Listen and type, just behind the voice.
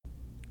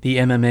The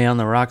MMA on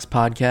the Rocks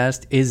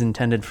podcast is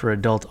intended for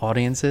adult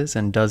audiences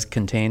and does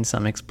contain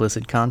some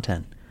explicit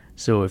content.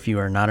 So if you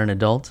are not an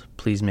adult,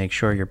 please make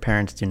sure your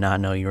parents do not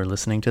know you are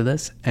listening to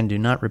this and do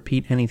not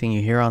repeat anything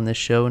you hear on this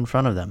show in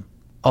front of them.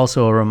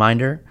 Also a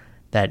reminder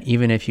that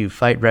even if you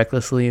fight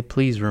recklessly,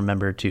 please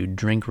remember to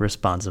drink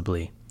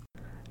responsibly.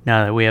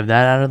 Now that we have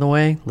that out of the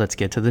way, let's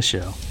get to the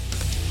show.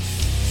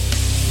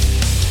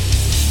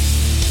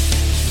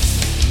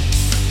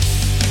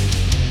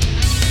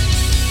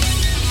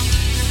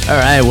 All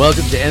right,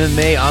 welcome to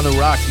MMA on the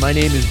Rocks. My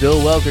name is Bill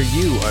Welker.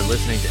 You are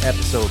listening to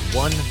episode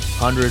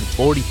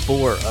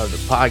 144 of the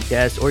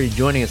podcast, or you're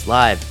joining us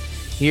live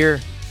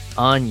here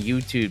on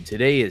YouTube.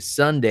 Today is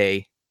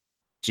Sunday,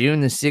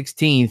 June the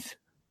 16th,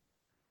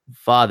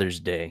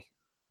 Father's Day.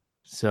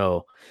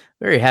 So,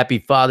 very happy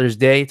Father's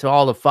Day to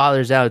all the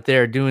fathers out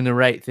there doing the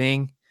right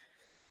thing.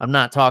 I'm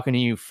not talking to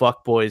you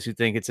fuckboys who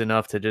think it's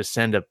enough to just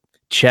send a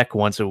check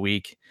once a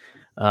week.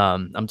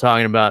 I'm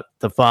talking about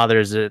the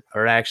fathers that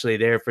are actually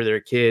there for their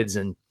kids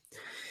and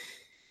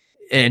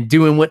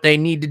doing what they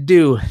need to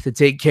do to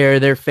take care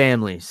of their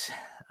families.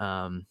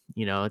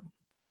 It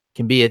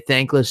can be a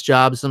thankless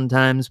job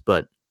sometimes,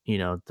 but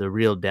the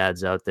real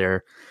dads out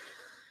there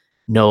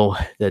know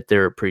that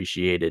they're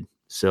appreciated.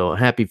 So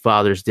happy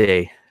Father's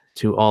Day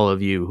to all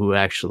of you who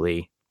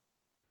actually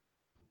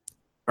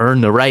earn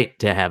the right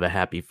to have a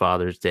happy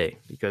Father's Day,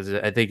 because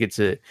I think it's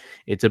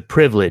a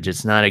privilege.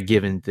 It's not a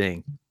given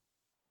thing.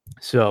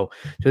 So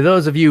to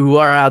those of you who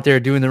are out there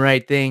doing the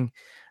right thing,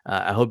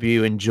 I hope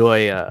you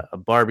enjoy a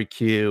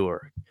barbecue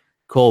or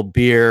cold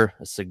beer,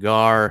 a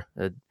cigar,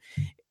 an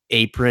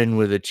apron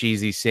with a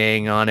cheesy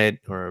saying on it,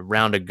 or a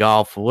round of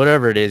golf,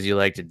 whatever it is you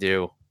like to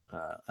do.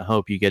 I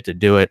hope you get to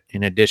do it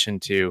in addition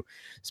to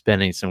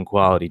spending some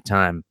quality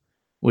time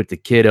with the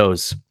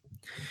kiddos.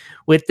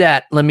 With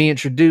that, let me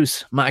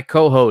introduce my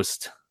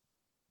co-host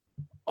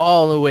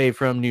all the way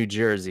from New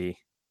Jersey,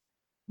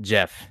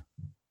 Jeff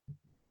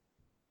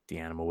the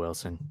Animal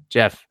Wilson.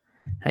 Jeff,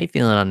 how you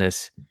feeling on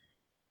this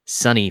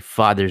sunny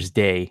Father's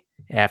Day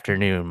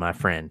afternoon, my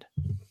friend?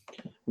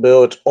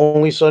 Bill, it's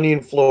only sunny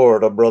in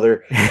Florida,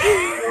 brother.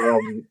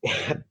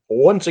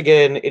 Once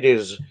again, it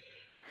is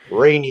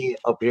rainy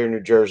up here in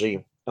New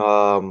Jersey.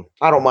 I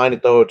don't mind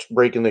it, though. It's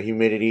breaking the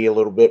humidity a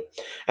little bit.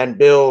 And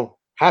Bill,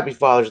 happy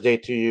Father's Day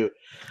to you.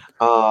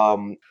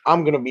 I'm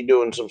going to be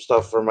doing some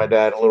stuff for my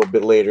dad a little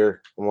bit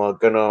later. I'm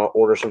going to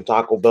order some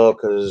Taco Bell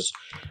because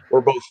we're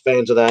both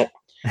fans of that.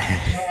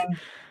 And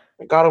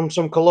I got him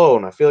some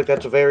cologne. I feel like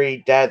that's a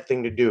very dad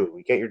thing to do.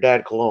 You get your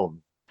dad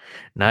cologne.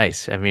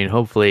 Nice. I mean,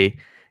 hopefully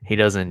he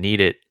doesn't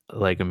need it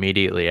like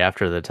immediately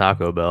after the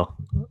Taco Bell.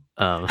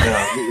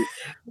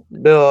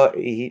 Bill,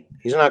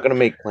 he's not going to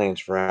make plans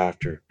for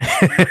after.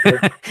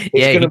 He's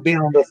going to be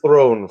on the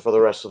throne for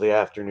the rest of the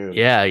afternoon.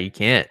 Yeah, you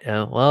can't.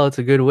 Well, it's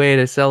a good way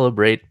to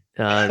celebrate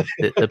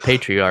the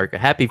patriarch.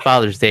 Happy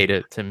Father's Day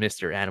to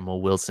Mr.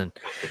 Animal Wilson.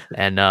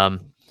 And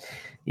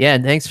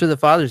and thanks for the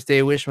Father's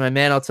Day wish, my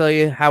man. I'll tell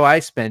you how I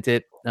spent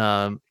it,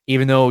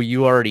 even though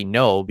you already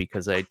know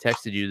because I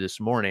texted you this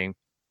morning.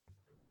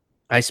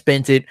 I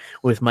spent it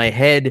with my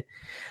head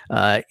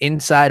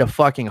inside a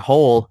fucking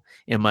hole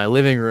in my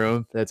living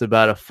room that's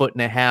about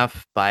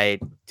 1.5 by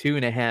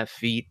 2.5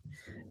 feet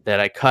that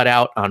I cut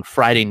out on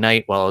Friday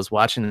night while I was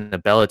watching the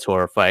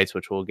Bellator fights,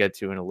 which we'll get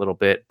to in a little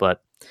bit.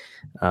 But,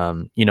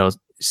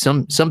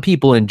 some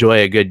people enjoy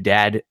a good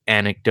dad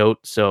anecdote.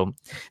 So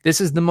this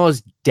is the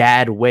most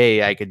dad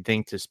way I could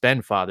think to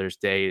spend Father's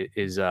Day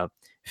is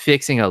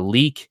fixing a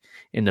leak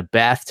in the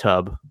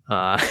bathtub.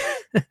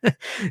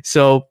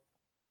 So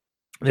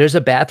there's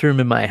a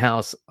bathroom in my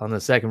house on the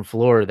second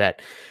floor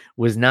that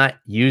was not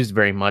used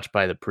very much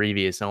by the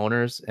previous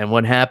owners. And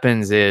what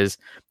happens is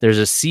there's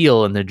a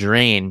seal in the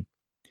drain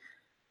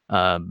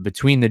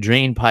between the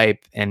drain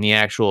pipe and the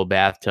actual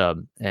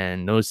bathtub.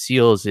 And those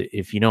seals,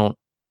 if you don't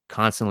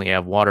constantly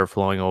have water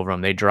flowing over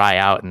them, they dry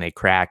out and they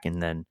crack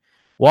and then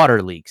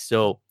water leaks.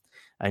 So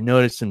I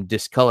noticed some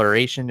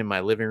discoloration in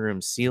my living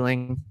room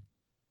ceiling.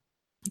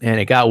 And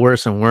it got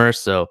worse and worse.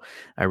 So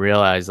I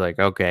realized,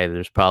 okay,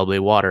 there's probably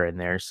water in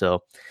there.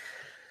 So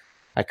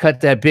I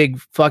cut that big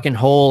fucking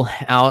hole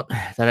out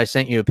that I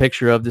sent you a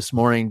picture of this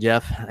morning,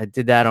 Jeff. I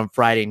did that on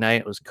Friday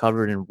night. It was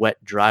covered in wet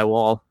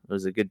drywall. It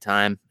was a good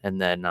time. And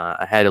then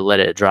I had to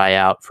let it dry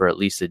out for at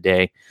least a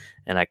day.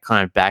 And I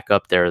climbed back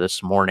up there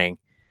this morning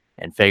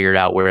and figured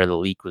out where the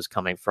leak was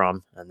coming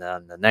from. And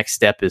then the next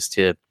step is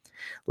to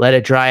let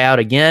it dry out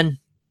again,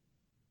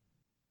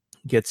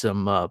 get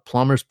some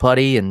plumber's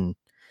putty and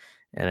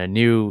a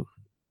new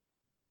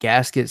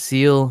gasket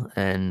seal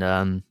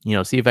and,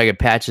 see if I could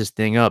patch this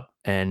thing up.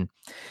 And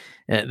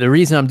the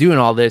reason I'm doing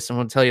all this, I'm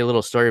going to tell you a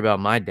little story about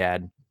my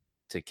dad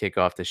to kick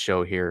off the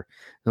show here.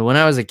 When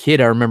I was a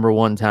kid, I remember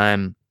one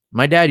time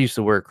my dad used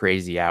to work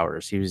crazy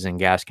hours. He was in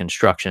gas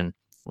construction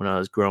when I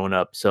was growing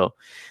up. So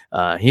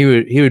he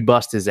would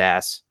bust his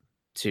ass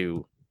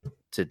to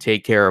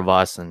take care of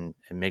us and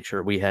make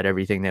sure we had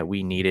everything that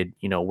we needed,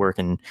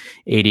 working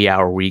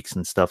 80-hour weeks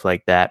and stuff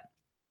like that.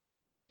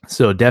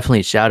 So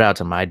definitely shout out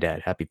to my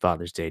dad. Happy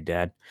Father's Day,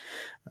 Dad.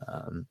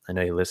 I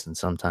know you listen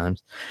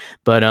sometimes,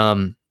 but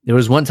there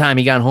was one time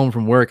he got home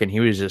from work and he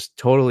was just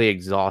totally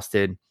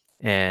exhausted,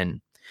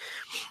 and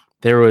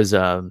there was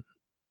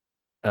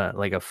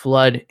like a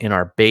flood in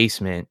our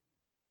basement,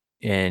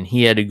 and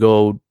he had to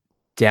go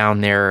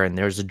down there, and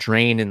there's a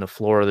drain in the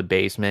floor of the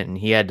basement, and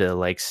he had to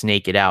like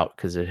snake it out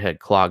because it had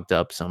clogged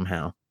up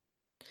somehow.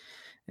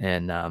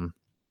 And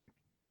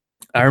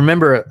I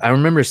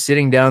remember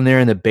sitting down there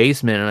in the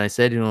basement, and I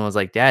said to him, I was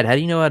like, Dad, how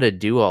do you know how to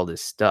do all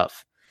this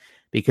stuff?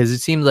 Because it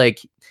seemed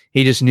like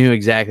he just knew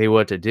exactly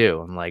what to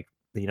do. I'm like,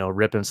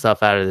 ripping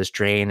stuff out of this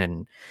drain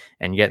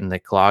and getting the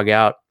clog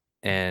out.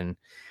 And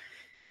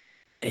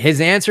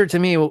his answer to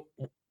me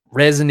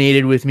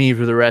resonated with me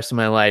for the rest of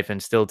my life.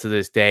 And still to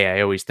this day,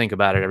 I always think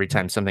about it every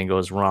time something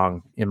goes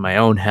wrong in my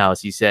own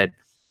house. He said,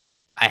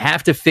 I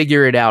have to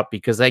figure it out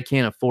because I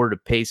can't afford to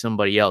pay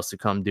somebody else to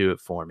come do it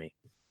for me.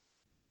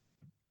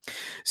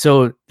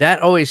 So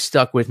that always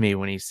stuck with me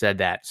when he said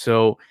that.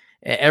 So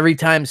every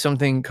time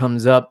something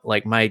comes up,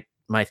 like my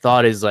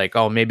thought is like,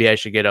 oh, maybe I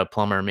should get a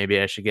plumber, maybe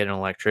I should get an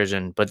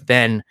electrician. But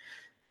then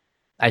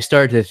I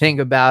start to think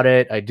about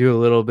it. I do a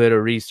little bit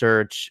of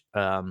research.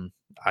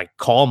 I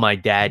call my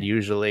dad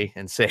usually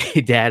and say,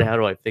 hey, Dad, how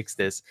do I fix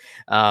this?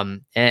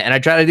 And I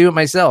try to do it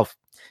myself.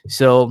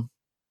 So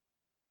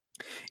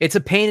it's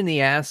a pain in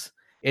the ass.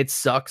 It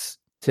sucks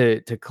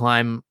to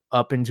climb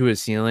up into a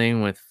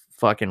ceiling with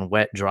fucking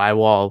wet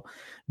drywall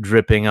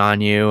dripping on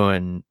you,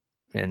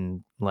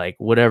 and like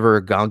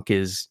whatever gunk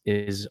is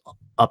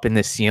up in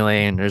the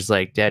ceiling. There's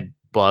like dead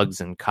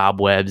bugs and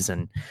cobwebs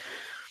and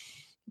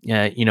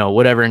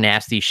whatever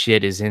nasty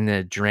shit is in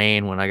the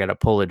drain when I got to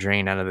pull a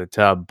drain out of the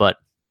tub. But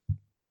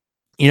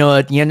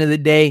at the end of the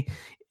day,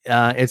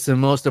 it's the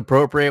most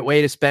appropriate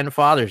way to spend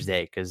Father's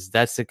Day, because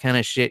that's the kind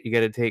of shit you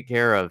got to take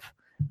care of.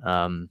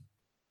 When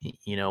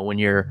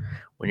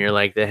you're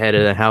like the head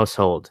of the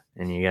household,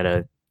 and you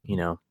gotta,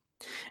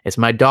 it's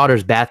my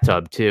daughter's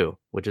bathtub too,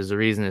 which is the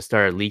reason it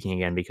started leaking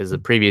again, because the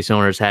previous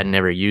owners hadn't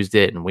ever used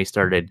it, and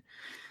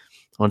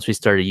once we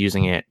started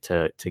using it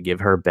to give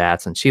her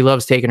baths, and she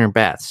loves taking her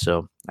baths.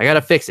 So I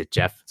gotta fix it,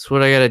 Jeff. That's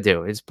what I gotta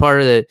do. It's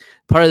part of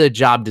the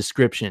job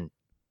description.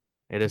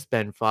 I gotta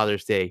spend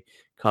Father's Day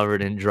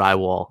covered in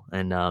drywall,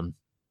 and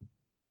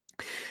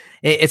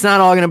it's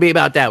not all going to be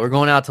about that. We're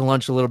going out to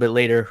lunch a little bit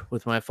later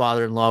with my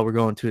father-in-law. We're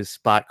going to a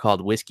spot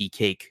called Whiskey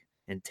Cake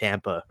in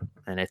Tampa,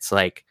 and it's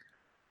like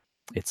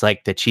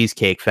the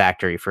Cheesecake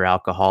Factory for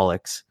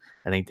alcoholics.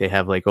 I think they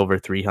have like over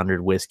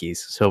 300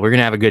 whiskeys. So we're going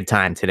to have a good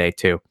time today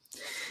too.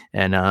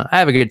 And I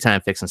have a good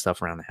time fixing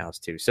stuff around the house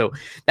too. So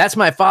that's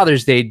my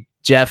Father's Day,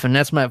 Jeff, and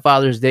that's my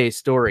Father's Day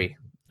story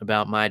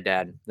about my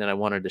dad that I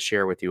wanted to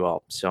share with you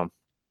all. So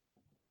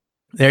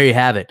there you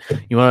have it.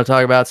 You want to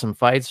talk about some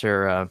fights,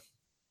 or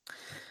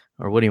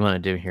what do you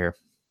want to do here?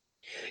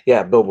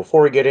 Yeah, Bill,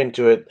 before we get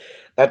into it,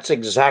 that's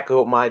exactly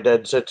what my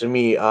dad said to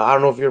me. I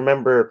don't know if you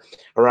remember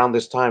around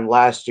this time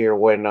last year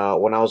when I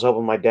was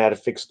helping my dad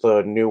fix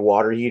the new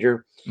water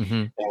heater,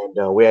 Mm-hmm.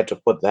 and we had to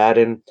put that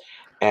in.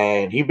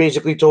 And he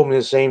basically told me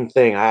the same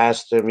thing. I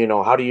asked him,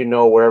 how do you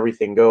know where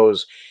everything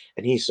goes?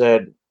 And he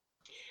said,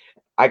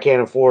 I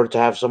can't afford to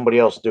have somebody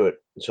else do it.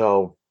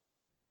 So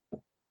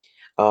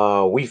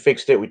we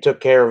fixed it. We took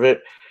care of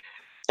it.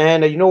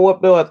 And you know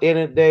what, Bill? At the end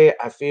of the day,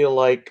 I feel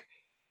like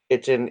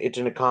it's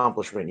an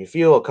accomplishment. You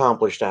feel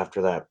accomplished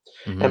after that.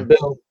 Mm-hmm. And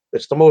Bill,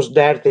 it's the most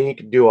dad thing you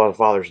can do on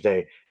Father's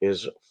Day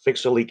is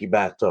fix a leaky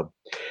bathtub.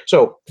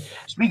 So,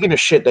 speaking of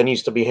shit that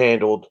needs to be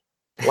handled,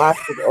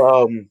 last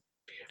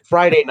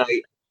Friday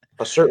night,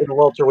 a certain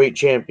welterweight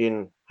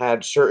champion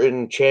had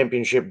certain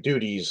championship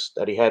duties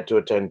that he had to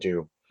attend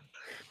to.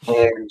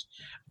 And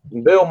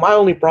Bill, my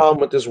only problem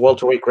with this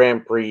welterweight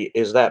Grand Prix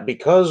is that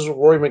because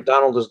Rory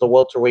McDonald is the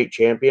welterweight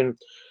champion,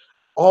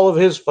 all of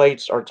his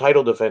fights are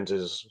title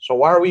defenses. So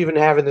why are we even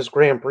having this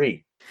Grand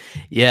Prix?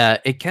 Yeah,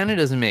 it kind of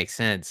doesn't make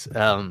sense.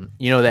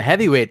 The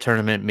heavyweight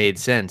tournament made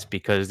sense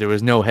because there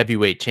was no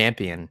heavyweight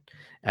champion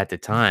at the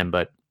time.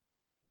 But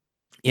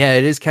yeah,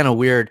 it is kind of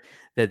weird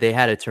that they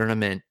had a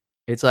tournament.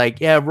 It's like,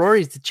 yeah,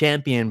 Rory's the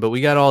champion, but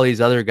we got all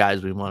these other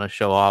guys we want to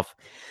show off.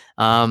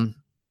 And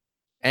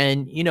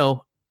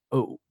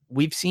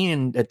we've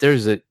seen that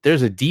there's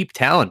a deep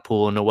talent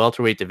pool in the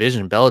welterweight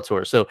division,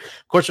 Bellator. So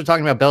of course we're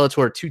talking about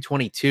Bellator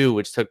 222,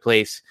 which took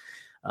place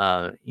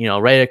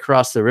right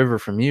across the river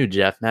from you,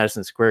 Jeff,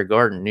 Madison Square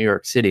Garden, New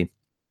York City.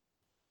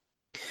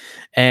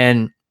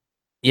 And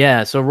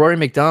yeah, so Rory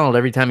McDonald,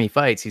 every time he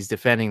fights, he's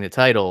defending the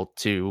title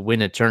to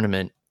win a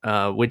tournament,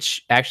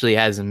 which actually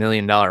has $1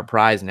 million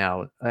prize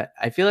now.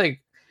 I feel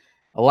like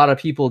a lot of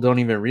people don't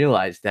even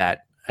realize that.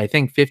 I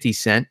think 50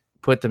 Cent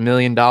put the $1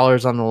 million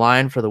on the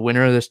line for the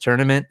winner of this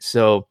tournament.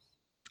 So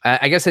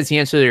I guess that's the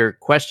answer to your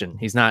question.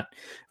 He's not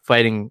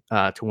fighting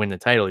to win the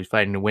title. He's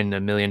fighting to win the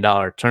 $1 million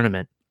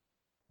tournament.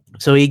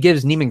 So he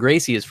gives Neiman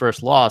Gracie his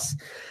first loss.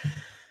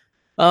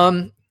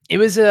 It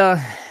was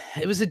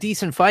a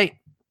decent fight.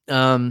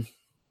 I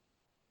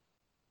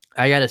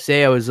gotta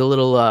say, I was a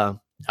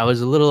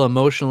little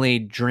emotionally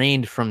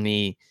drained from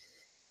the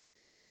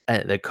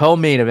the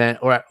co-main event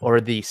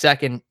or the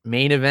second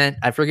main event.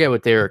 I forget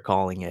what they were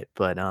calling it,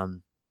 but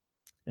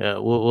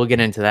we'll get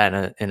into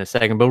that in a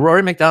second. But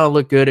Rory McDonald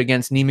looked good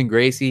against Neiman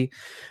Gracie.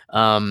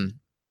 Neiman's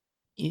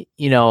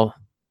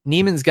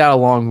got a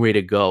long way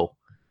to go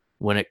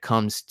when it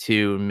comes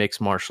to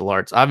mixed martial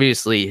arts.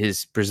 Obviously,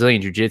 his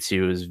Brazilian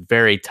Jiu-Jitsu is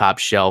very top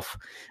shelf.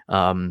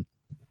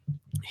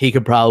 He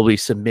could probably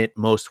submit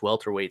most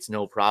welterweights,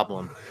 no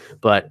problem.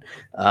 But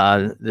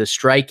the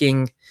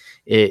striking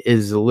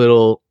is a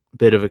little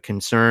bit of a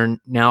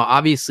concern. Now,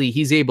 obviously,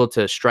 he's able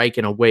to strike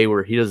in a way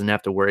where he doesn't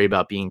have to worry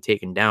about being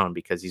taken down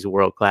because he's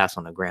world class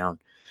on the ground.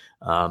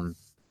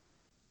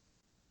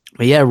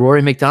 But yeah,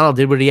 Rory McDonald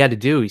did what he had to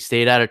do. He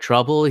stayed out of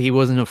trouble. He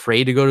wasn't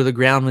afraid to go to the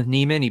ground with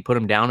Neiman. He put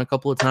him down a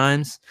couple of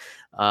times.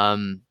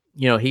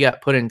 He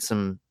got put in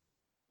some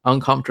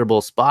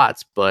uncomfortable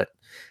spots, but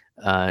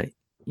there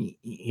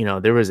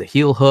was a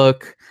heel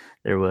hook.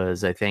 There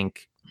was, I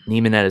think,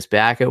 Neiman at his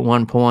back at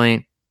one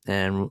point,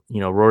 and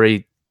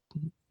Rory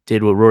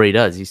did what Rory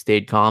does. He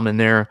stayed calm in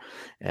there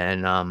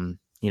and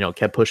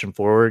kept pushing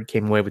forward,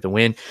 came away with the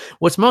win.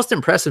 What's most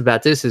impressive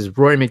about this is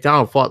Rory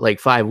McDonald fought like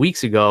 5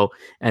 weeks ago,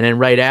 and then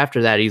right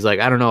after that, he's like,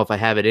 I don't know if I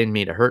have it in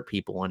me to hurt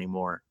people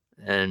anymore.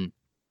 And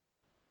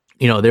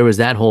there was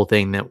that whole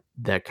thing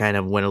that kind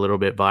of went a little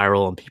bit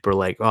viral, and people are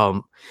like,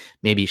 oh,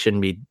 maybe you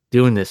shouldn't be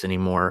doing this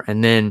anymore.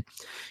 And then,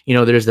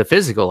 there's the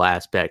physical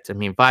aspect. I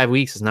mean, 5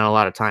 weeks is not a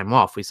lot of time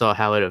off. We saw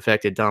how it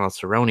affected Donald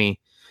Cerrone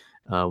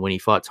when he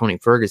fought Tony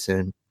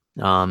Ferguson.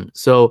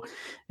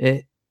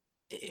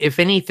 If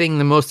anything,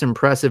 the most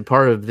impressive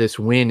part of this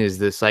win is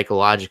the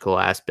psychological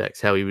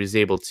aspects, how he was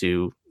able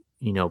to,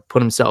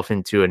 put himself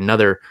into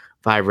another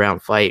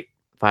 5-round fight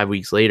 5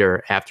 weeks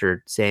later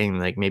after saying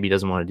like maybe he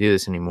doesn't want to do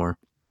this anymore.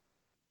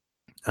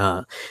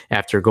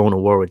 After going to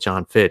war with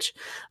John Fitch.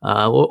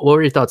 What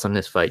were your thoughts on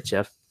this fight,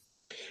 Jeff?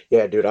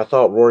 Yeah, dude, I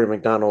thought Rory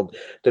McDonald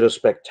did a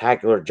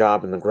spectacular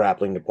job in the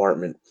grappling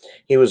department.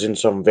 He was in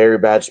some very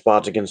bad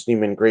spots against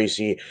Neiman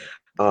Gracie.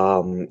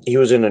 He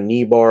was in a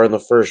knee bar in the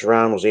first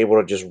round, was able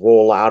to just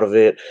roll out of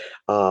it.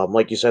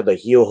 Like you said, the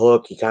heel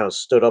hook, he kind of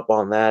stood up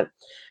on that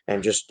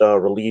and just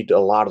relieved a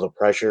lot of the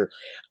pressure.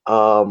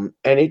 And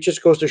it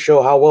just goes to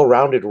show how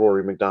well-rounded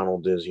Rory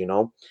McDonald is,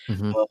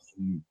 Mm-hmm.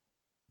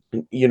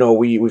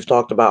 We've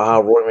talked about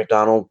how Rory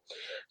McDonald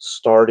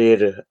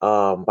started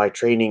by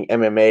training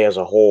MMA as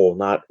a whole,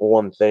 not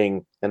one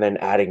thing, and then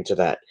adding to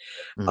that.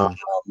 Mm-hmm.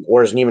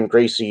 Whereas Neiman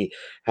Gracie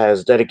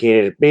has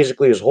dedicated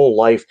basically his whole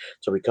life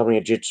to becoming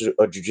a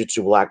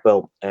jiu-jitsu black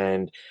belt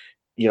and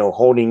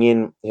honing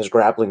in his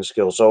grappling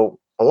skills. So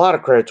a lot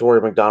of credit to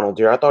Rory McDonald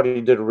here. I thought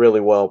he did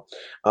really well,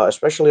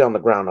 especially on the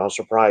ground. I was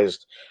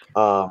surprised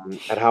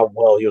at how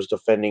well he was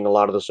defending a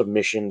lot of the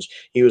submissions.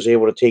 He was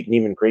able to take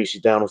Neiman Gracie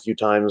down a few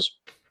times.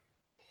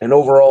 And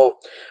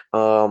overall,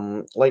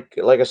 like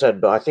I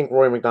said, I think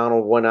Rory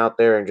McDonald went out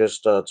there and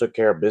just took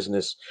care of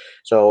business.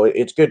 So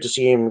it's good to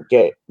see him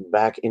get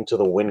back into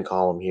the win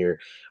column here.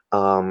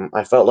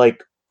 I felt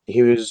like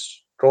he was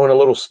going a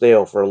little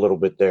stale for a little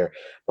bit there,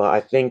 but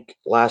I think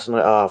last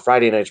night,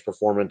 Friday night's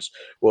performance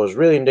was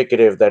really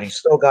indicative that he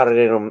still got it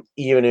in him,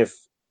 even if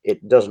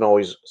it doesn't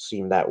always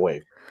seem that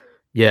way.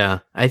 Yeah,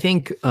 I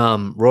think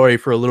Rory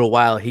for a little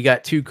while he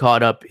got too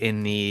caught up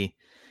in the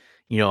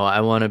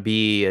I want to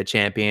be a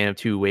champion of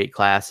 2 weight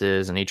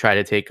classes. And he tried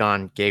to take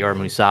on Gegard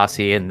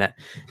Mousasi, and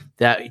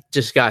that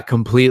just got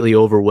completely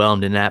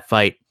overwhelmed in that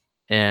fight.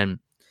 And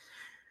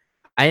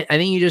I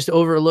think he just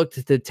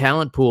overlooked the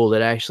talent pool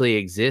that actually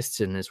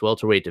exists in this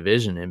welterweight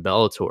division in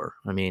Bellator.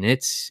 I mean,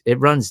 it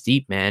runs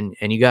deep, man.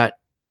 And you got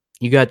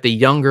the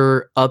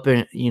younger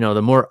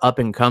the more up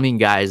and coming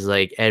guys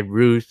like Ed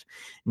Ruth,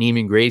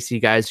 Neiman Gracie,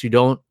 guys who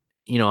don't,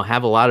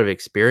 have a lot of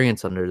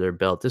experience under their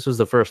belt. This was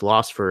the first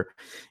loss for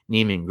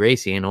Neiman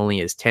Gracie and only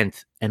his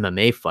 10th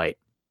MMA fight.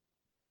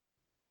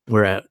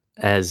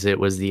 Whereas it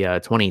was the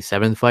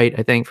 27th fight,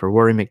 I think, for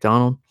Rory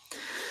McDonald.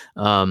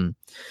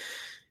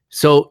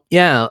 So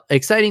yeah,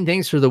 exciting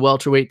things for the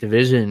welterweight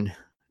division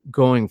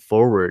going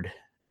forward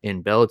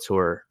in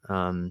Bellator.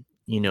 And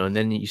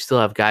then you still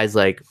have guys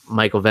like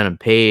Michael Venom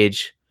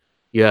Page.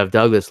 You have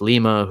Douglas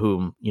Lima,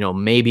 who,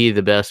 may be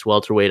the best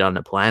welterweight on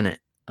the planet.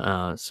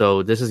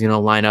 So this is going to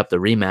line up the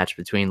rematch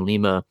between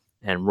Lima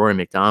and Rory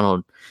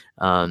McDonald.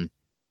 I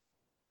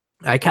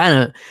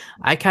kind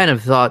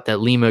of thought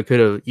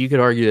that you could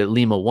argue that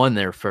Lima won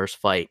their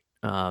first fight.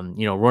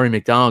 Rory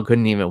McDonald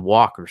couldn't even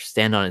walk or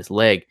stand on his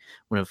leg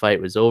when the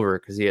fight was over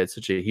because he had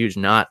such a huge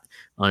knot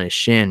on his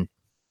shin.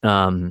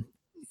 They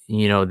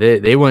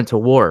went to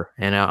war,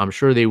 and I'm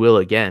sure they will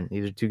again.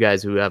 These are two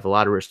guys who have a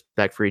lot of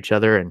respect for each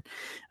other, and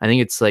I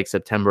think it's like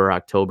September or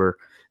October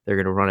they're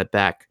going to run it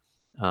back.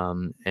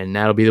 And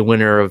that'll be the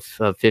winner of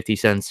 50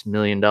 cents $1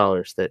 million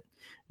that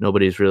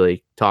nobody's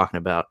really talking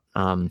about.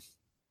 I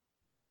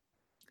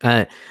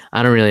don't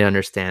really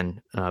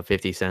understand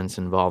 50 Cent's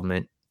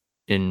involvement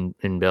in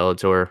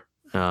Bellator.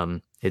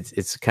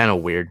 It's kind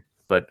of weird,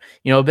 but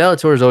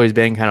Bellator has always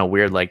been kind of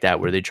weird like that,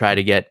 where they try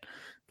to get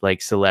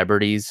like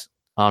celebrities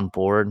on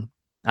board.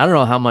 I don't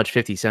know how much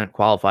 50 Cent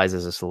qualifies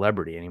as a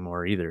celebrity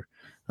anymore either.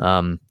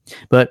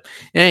 But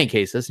in any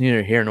case, that's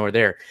neither here nor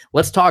there.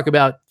 Let's talk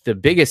about the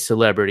biggest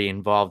celebrity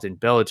involved in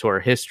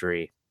Bellator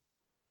history,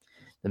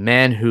 the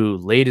man who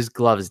laid his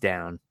gloves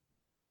down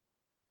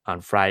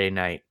on Friday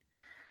night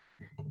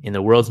in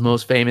the world's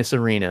most famous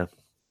arena.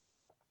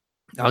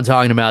 I'm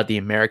talking about the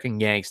American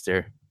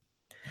Gangster,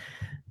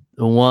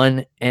 the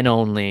one and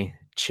only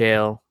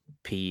Chael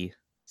P.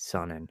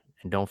 Sonnen.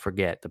 And don't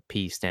forget, the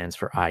P stands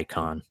for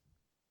icon.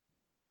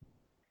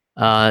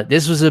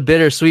 This was a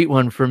bittersweet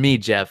one for me,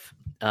 Jeff,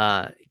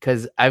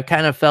 because I've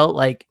kind of felt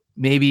like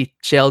maybe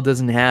Chael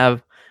doesn't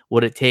have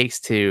what it takes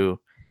to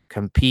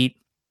compete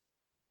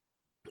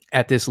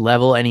at this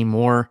level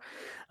anymore.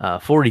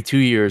 42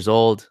 years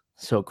old,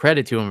 so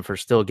credit to him for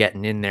still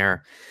getting in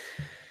there.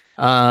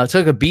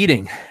 Took a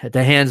beating at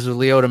the hands of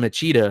Lyoto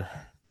Machida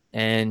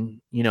and,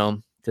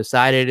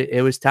 decided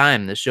it was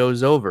time. The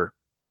show's over.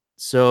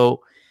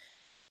 So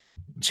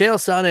Chael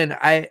Sonnen,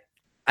 I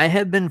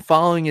have been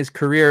following his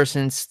career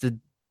since the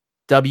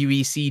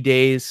WEC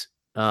days,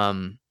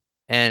 and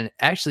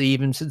actually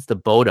even since the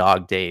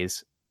Bodog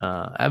days.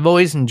 I've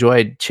always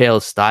enjoyed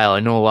Chael's style.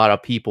 I know a lot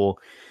of people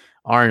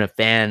aren't a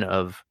fan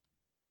of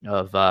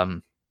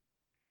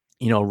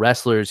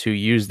wrestlers who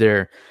use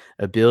their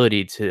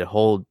ability to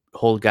hold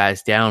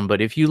guys down. But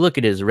if you look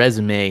at his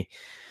resume,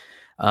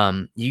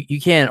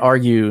 you can't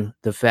argue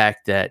the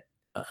fact that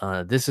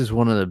this is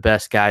one of the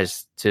best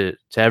guys to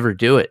ever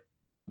do it.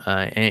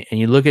 And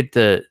you look at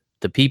the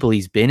people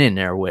he's been in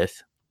there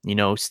with,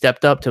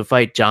 stepped up to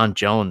fight John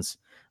Jones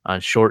on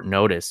short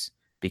notice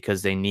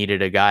because they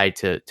needed a guy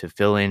to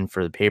fill in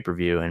for the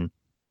pay-per-view. And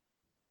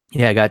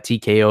yeah, got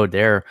TKO'd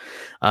there.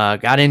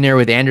 Got in there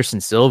with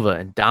Anderson Silva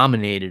and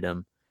dominated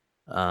him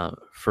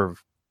for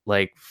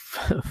like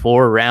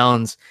 4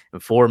 rounds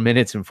and 4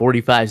 minutes and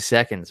 45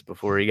 seconds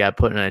before he got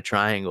put in a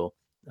triangle.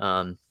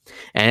 And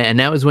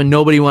that was when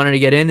nobody wanted to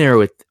get in there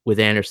with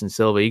Anderson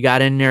Silva. He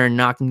got in there and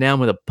knocked him down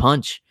with a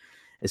punch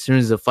as soon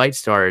as the fight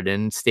started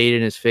and stayed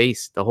in his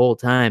face the whole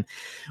time.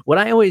 What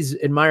I always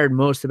admired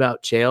most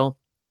about Chael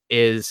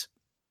is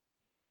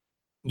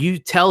you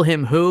tell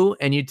him who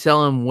and you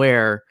tell him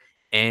where,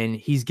 and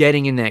he's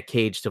getting in that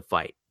cage to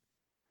fight.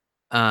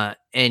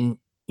 And,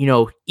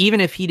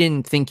 even if he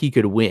didn't think he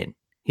could win,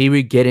 he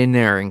would get in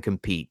there and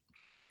compete.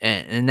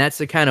 And that's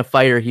the kind of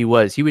fighter he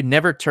was. He would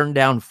never turn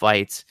down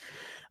fights.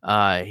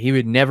 He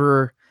would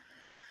never,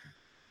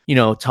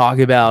 talk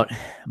about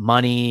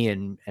money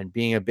and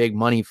being a big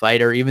money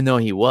fighter, even though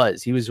he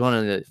was one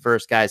of the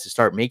first guys to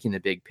start making the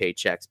big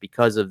paychecks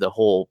because of the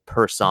whole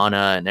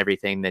persona and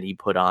everything that he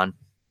put on.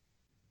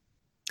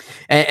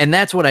 And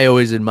that's what I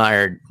always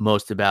admired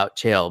most about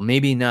Chael.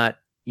 Maybe not,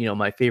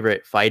 my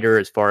favorite fighter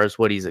as far as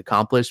what he's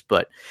accomplished,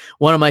 but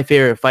one of my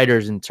favorite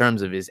fighters in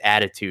terms of his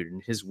attitude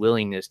and his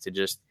willingness to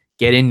just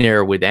get in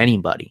there with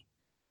anybody.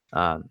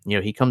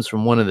 He comes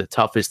from one of the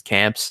toughest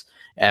camps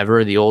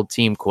ever, the old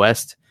Team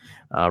Quest.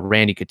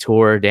 Randy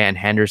Couture, Dan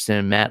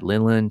Henderson, Matt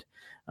Lindland,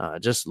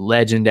 just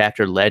legend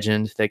after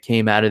legend that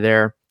came out of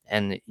there.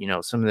 And,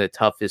 some of the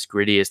toughest,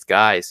 grittiest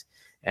guys.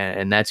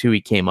 And that's who he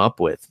came up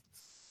with.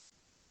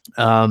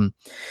 And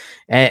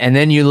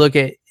then you look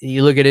at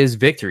his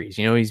victories.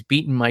 He's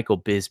beaten Michael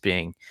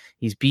Bisping.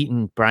 He's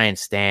beaten Brian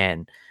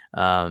Stann.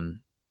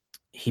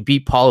 He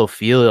beat Paulo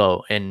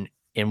Filho in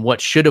what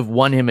should have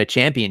won him a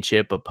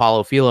championship, but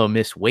Paulo Filho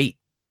missed weight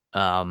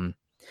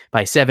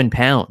by 7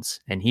 pounds,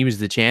 and he was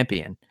the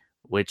champion,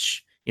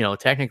 which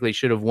technically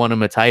should have won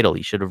him a title.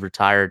 He should have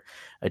retired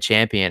a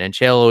champion. And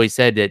Chael always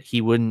said that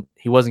he wasn't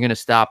going to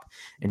stop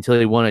until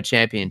he won a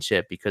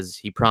championship because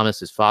he promised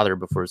his father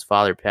before his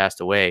father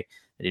passed away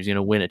that he was going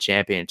to win a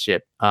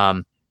championship.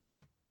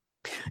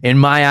 In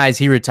my eyes,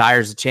 he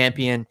retires a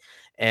champion,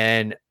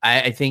 and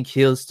I think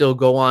he'll still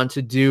go on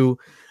to do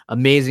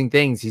amazing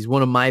things. He's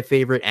one of my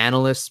favorite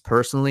analysts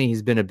personally.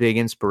 He's been a big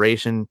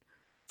inspiration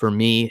for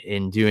me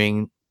in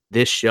doing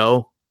this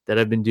show that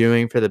I've been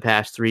doing for the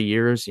past 3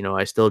 years.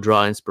 I still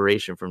draw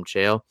inspiration from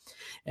Chael,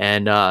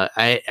 and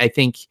I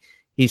think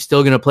he's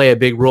still going to play a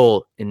big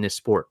role in this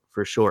sport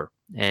for sure.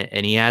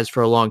 And he has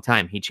for a long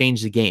time. He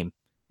changed the game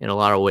in a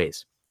lot of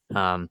ways.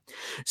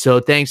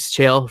 So thanks,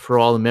 Chael, for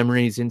all the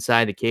memories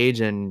inside the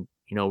cage. And,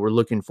 we're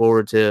looking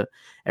forward to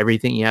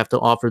everything you have to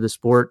offer the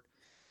sport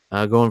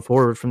going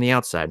forward from the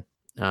outside.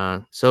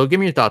 So give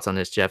me your thoughts on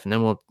this, Jeff, and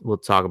then we'll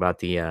talk about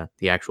the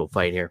actual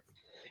fight here.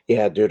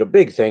 Yeah, dude, a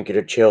big thank you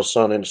to Chael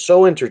Sonnen.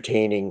 So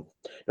entertaining,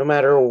 no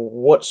matter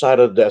what side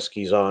of the desk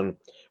he's on,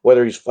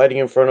 whether he's fighting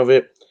in front of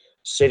it,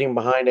 sitting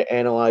behind it,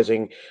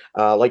 analyzing.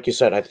 Like you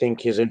said, I think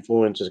his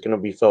influence is going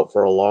to be felt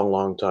for a long,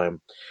 long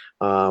time.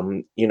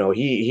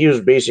 He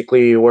was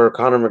basically where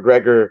Conor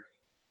McGregor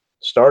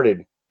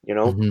started,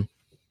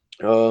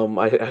 Mm-hmm.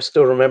 I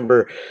still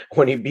remember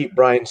when he beat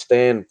Brian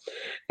Stann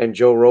and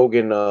Joe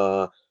Rogan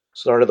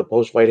started the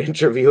post-fight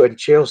interview, and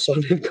Chael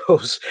Sonnen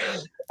goes,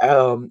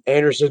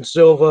 Anderson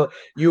Silva,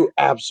 you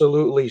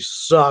absolutely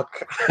suck.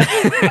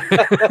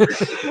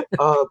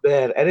 Oh,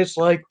 man. And it's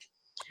like,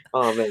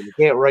 oh, man, you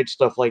can't write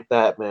stuff like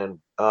that, man.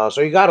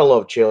 So you got to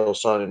love Chael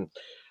Sonnen.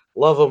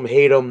 Love him,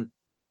 hate him.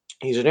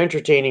 He's an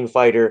entertaining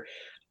fighter.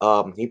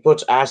 He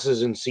puts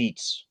asses in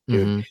seats,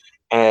 dude. Mm-hmm.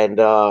 And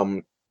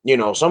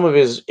some of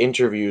his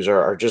interviews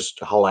are just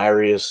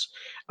hilarious.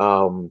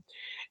 Um,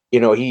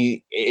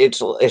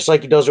 it's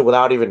like he does it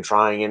without even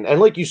trying. And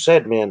like you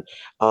said, man,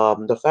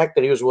 the fact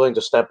that he was willing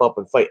to step up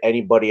and fight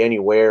anybody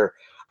anywhere,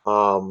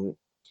 um,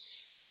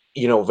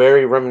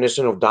 very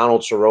reminiscent of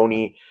Donald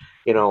Cerrone.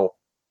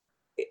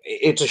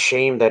 It's a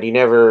shame that he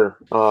never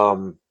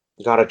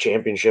got a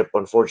championship,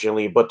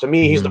 unfortunately. But to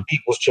me, he's the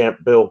people's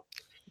champ, Bill.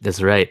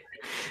 That's right.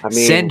 I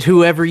mean, send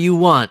whoever you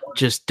want.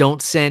 Just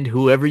don't send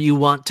whoever you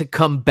want to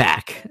come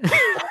back.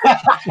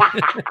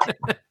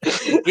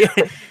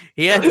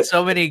 he had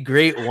so many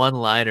great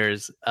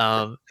one-liners.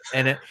 And,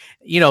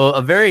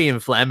 a very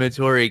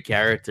inflammatory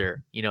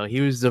character.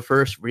 He was the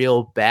first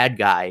real bad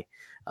guy.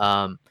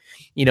 There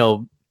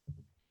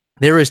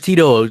was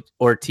Tito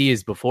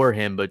Ortiz before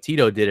him, but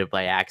Tito did it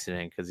by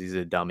accident because he's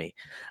a dummy.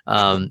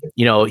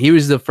 He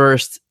was the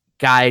first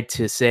guy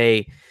to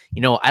say,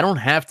 I don't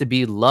have to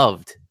be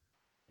loved.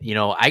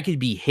 I could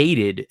be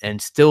hated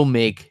and still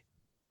make,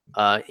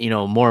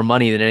 more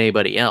money than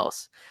anybody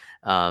else.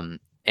 And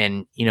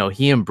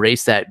he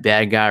embraced that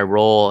bad guy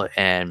role,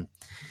 and,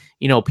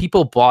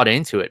 people bought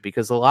into it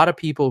because a lot of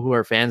people who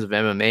are fans of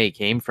MMA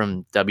came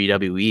from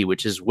WWE,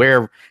 which is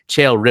where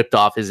Chael ripped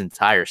off his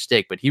entire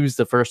stick, but he was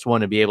the first one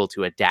to be able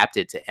to adapt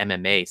it to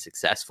MMA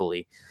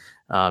successfully.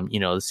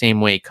 The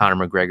same way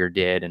Conor McGregor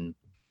did,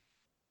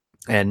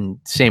 and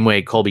same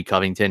way Colby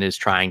Covington is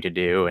trying to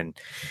do,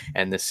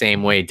 and the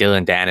same way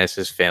Dylan Dennis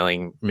is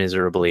failing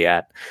miserably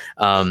at.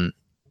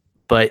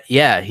 But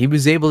yeah, he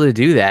was able to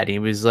do that. He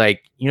was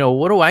like,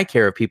 what do I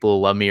care if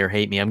people love me or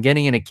hate me? I'm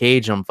getting in a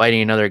cage, I'm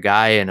fighting another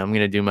guy, and I'm going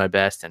to do my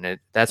best. And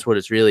that's what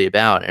it's really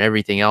about. And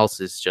everything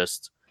else is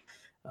just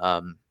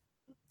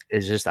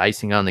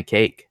icing on the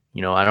cake.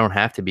 I don't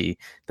have to be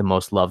the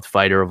most loved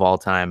fighter of all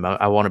time.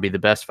 I want to be the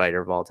best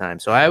fighter of all time.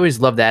 So I always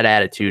love that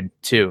attitude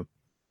too.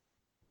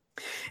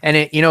 And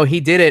he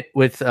did it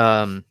with,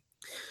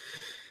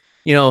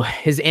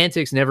 his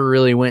antics never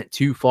really went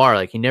too far.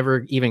 Like he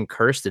never even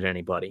cursed at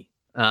anybody.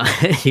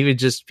 He would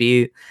just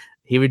be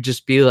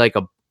like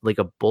a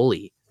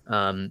bully.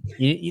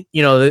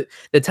 The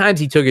times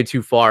he took it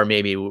too far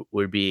maybe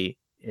would be,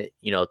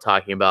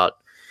 talking about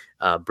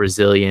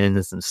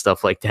Brazilians and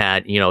stuff like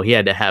that. He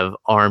had to have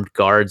armed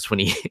guards when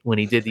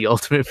he did the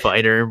Ultimate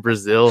Fighter in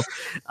Brazil,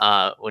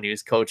 when he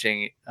was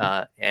coaching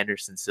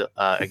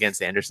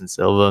against Anderson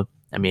Silva.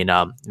 I mean,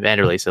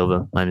 Vanderlei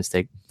Silva, my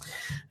mistake.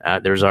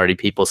 There's already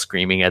people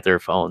screaming at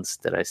their phones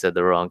that I said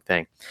the wrong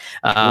thing.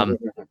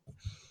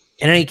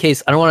 In any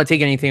case, I don't want to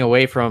take anything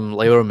away from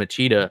Lyoto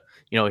Machida.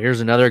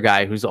 Here's another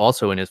guy who's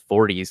also in his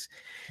 40s,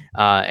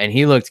 and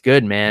he looked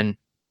good, man.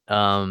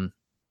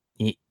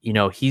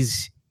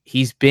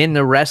 He's been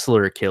the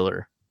wrestler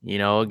killer,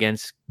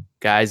 against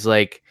guys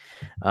like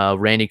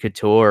Randy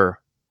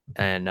Couture,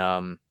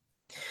 and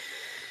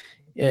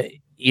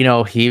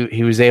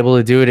he was able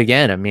to do it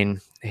again. I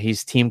mean,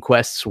 he's Team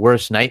Quest's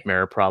worst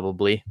nightmare,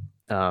 probably.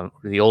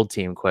 The old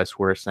Team Quest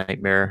worst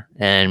nightmare.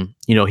 And,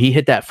 he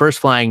hit that first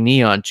flying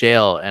knee on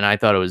Chael, and I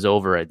thought it was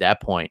over at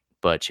that point.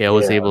 But Chael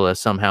was able to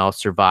somehow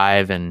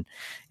survive and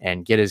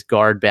get his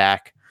guard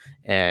back.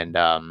 And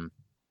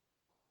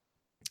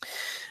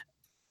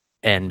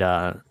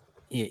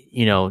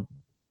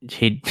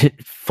he'd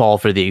fall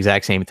for the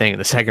exact same thing in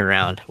the second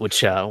round,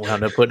 which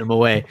wound up putting him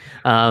away.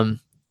 In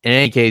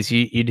any case,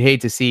 you'd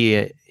hate to see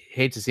it.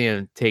 Hate to see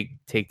him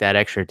take that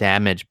extra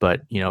damage,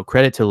 but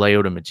credit to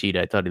Lyoto Machida.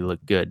 I thought he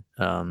looked good.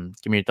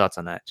 Give me your thoughts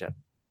on that, Jeff.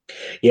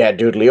 Yeah,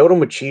 dude,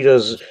 Lyoto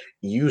Machida's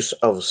use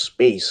of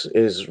space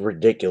is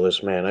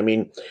ridiculous, man. I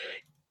mean,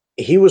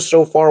 he was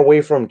so far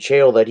away from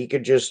Chael that he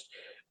could just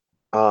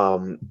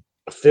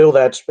fill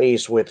that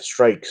space with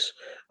strikes.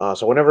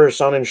 So whenever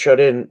Sonnen shot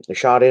in,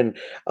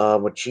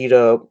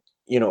 Machida,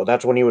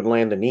 that's when he would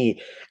land the knee.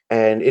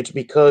 And it's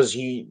because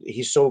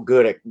he's so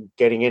good at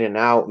getting in and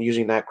out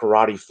using that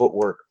karate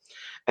footwork.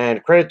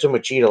 And credit to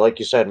Machida, like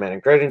you said, man,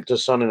 and credit to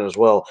Sonnen as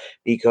well,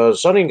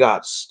 because Sonnen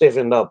got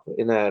stiffened up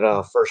in that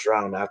first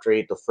round after he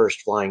ate the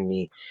first flying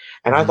knee.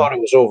 And I thought it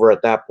was over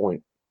at that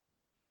point.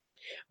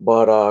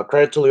 But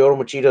credit to Lyoto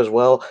Machida as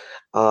well.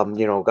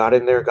 Got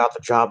in there, got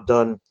the job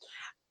done,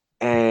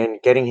 and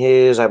getting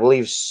his, I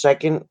believe,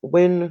 second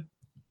win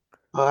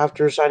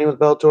after signing with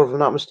Bellator, if I'm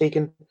not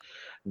mistaken.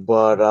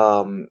 But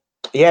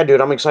yeah,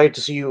 dude, I'm excited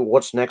to see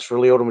what's next for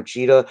Lyoto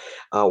Machida.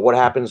 What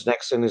happens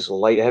next in his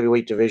light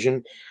heavyweight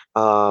division.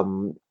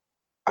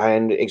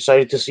 And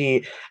excited to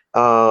see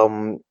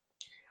Ryan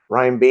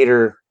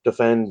Bader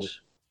defend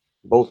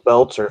both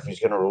belts, or if he's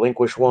going to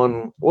relinquish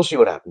one. We'll see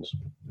what happens.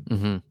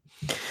 Mm-hmm.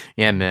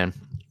 Yeah, man.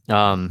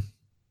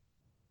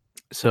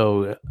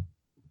 So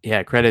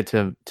yeah, credit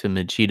to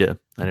Machida.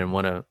 I didn't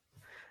want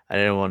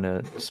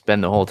to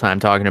spend the whole time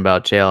talking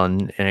about Chael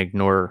and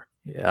ignore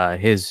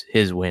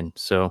his win.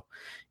 So,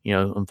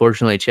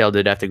 unfortunately, Chael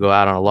did have to go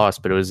out on a loss,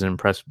 but it was an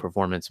impressive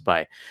performance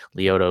by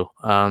Lyoto.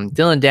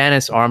 Dylan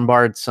Dennis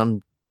armbarred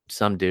some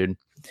dude.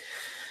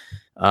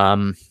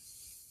 I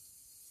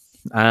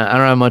don't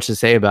have much to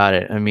say about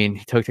it. I mean,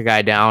 he took the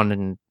guy down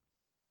and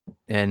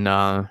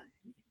and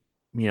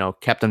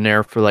kept him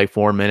there for like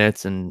 4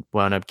 minutes and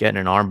wound up getting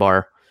an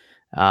armbar.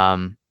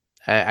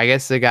 I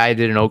guess the guy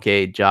did an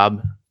okay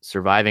job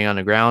surviving on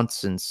the ground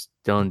since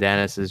Dylan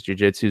Dennis's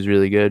jiu-jitsu is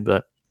really good,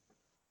 but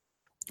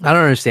I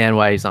don't understand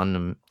why he's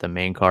on the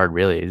main card.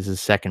 Really, this is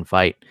his second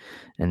fight,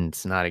 and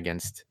it's not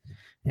against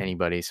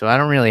anybody. So I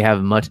don't really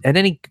have much. And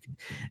then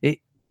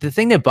the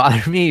thing that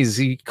bothered me is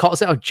he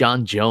calls out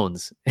John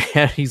Jones,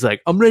 and he's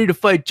like, "I'm ready to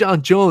fight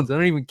John Jones. I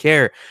don't even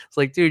care." It's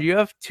like, dude, you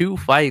have 2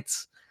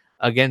 fights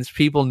against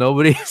people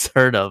nobody's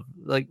heard of.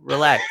 Like,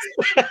 relax.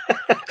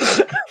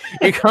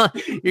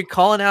 You're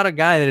calling out a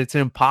guy that it's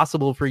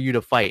impossible for you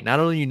to fight. Not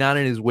only are you not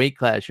in his weight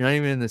class, you're not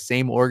even in the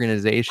same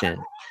organization.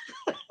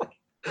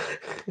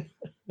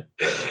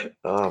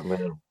 Oh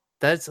man,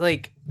 that's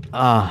like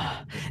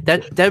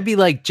that'd be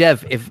like,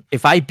 Jeff,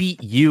 if I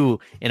beat you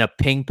in a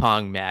ping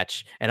pong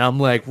match and I'm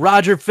like,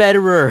 Roger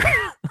Federer,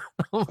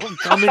 I'm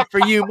coming for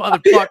you,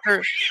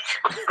 motherfucker.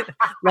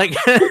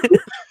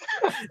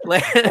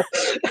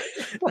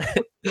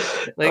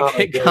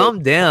 like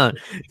calm down.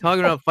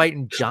 Talking about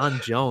fighting John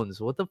Jones.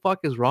 What the fuck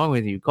is wrong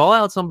with you? Call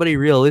out somebody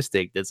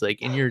realistic that's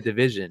like in your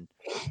division.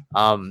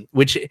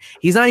 Which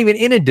he's not even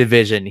in a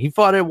division. He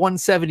fought at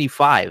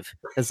 175.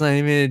 That's not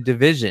even a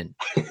division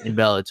in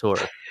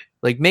Bellator.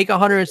 Like, make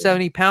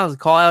 170 pounds,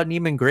 call out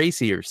Neiman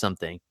Gracie or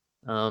something.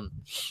 In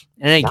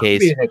any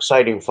case, be an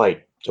exciting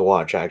fight to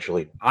watch,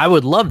 actually. I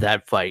would love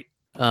that fight.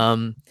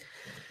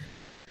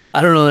 I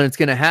don't know that it's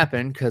going to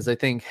happen because I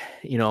think,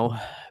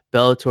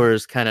 Bellator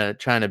is kind of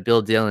trying to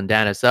build Dylan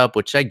Dennis up,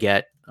 which I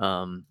get,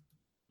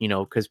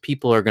 because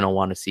people are going to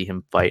want to see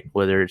him fight,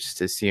 whether it's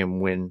to see him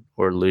win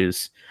or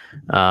lose.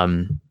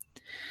 And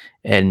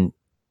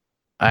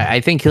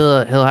I think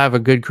he'll have a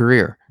good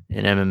career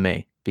in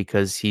MMA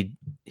because he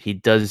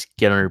does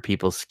get under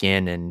people's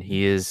skin, and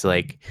he is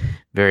like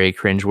very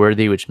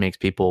cringeworthy, which makes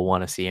people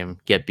want to see him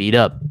get beat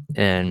up.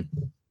 And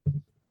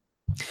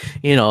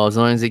as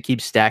long as they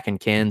keep stacking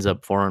cans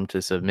up for him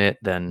to submit,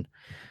 then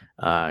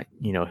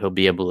he'll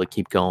be able to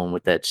keep going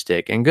with that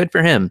stick. And good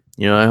for him.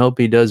 I hope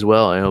he does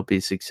well. I hope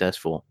he's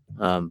successful.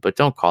 But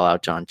don't call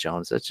out John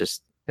Jones. That's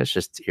just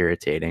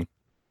irritating.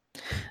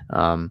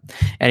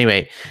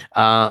 Anyway,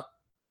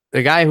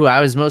 the guy who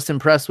I was most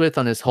impressed with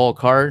on this whole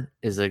card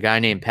is a guy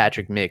named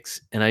Patrick Mix.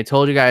 And I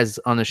told you guys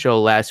on the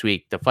show last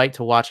week, the fight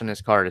to watch on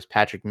this card is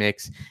Patrick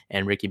Mix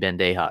and Ricky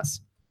Bandejas.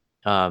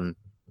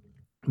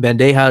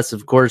 Bandejas,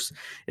 of course,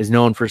 is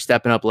known for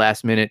stepping up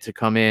last minute to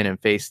come in and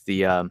face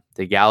the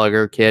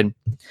Gallagher kid,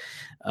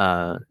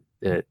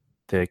 the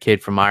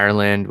kid from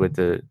Ireland with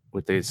the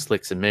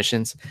slick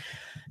submissions.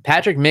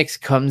 Patrick Mix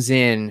comes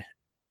in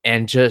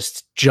and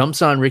just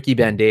jumps on Ricky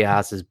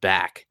Bandejas'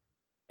 back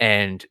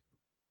and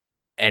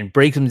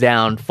breaks him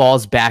down,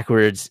 falls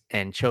backwards,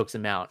 and chokes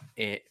him out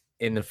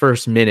in the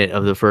first minute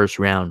of the first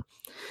round.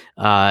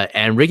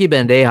 And Ricky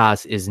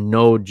Bandejas is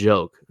no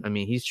joke. I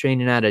mean, he's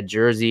training out of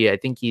Jersey. I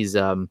think he's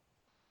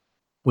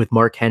with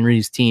Mark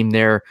Henry's team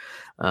there,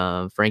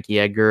 Frankie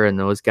Edgar and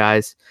those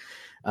guys.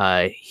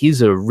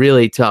 He's a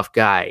really tough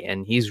guy,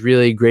 and he's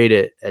really great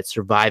at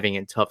surviving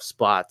in tough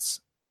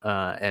spots.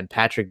 And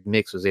Patrick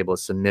Mix was able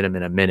to submit him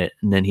in a minute.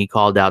 And then he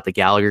called out the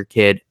Gallagher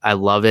kid. I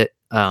love it.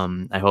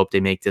 I hope they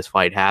make this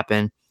fight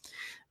happen.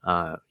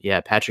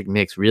 Patrick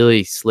Mix,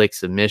 really slick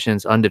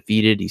submissions,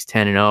 undefeated. He's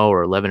 10-0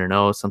 or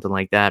 11-0, something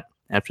like that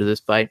after this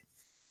fight.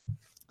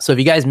 So if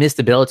you guys missed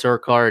the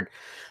Bellator card,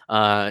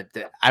 I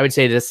would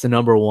say that's the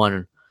number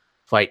 1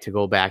 fight to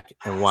go back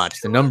and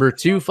watch. The number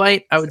 2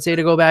 fight I would say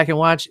to go back and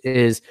watch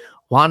is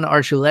Juan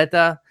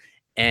Archuleta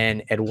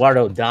and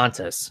Eduardo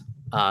Dantas.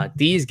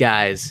 These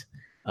guys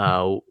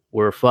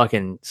were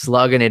fucking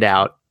slugging it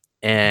out,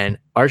 and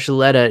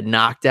Archuleta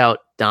knocked out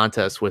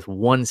Dantas with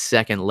 1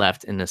 second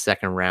left in the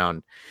second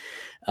round,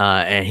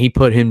 and he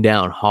put him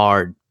down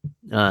hard.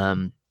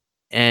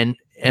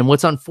 And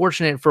what's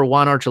unfortunate for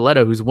Juan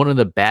Archuleta, who's one of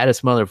the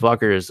baddest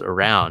motherfuckers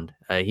around,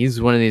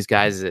 he's one of these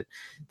guys that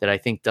I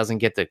think doesn't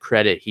get the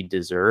credit he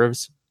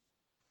deserves.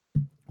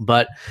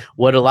 But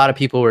what a lot of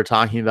people were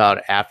talking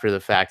about after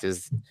the fact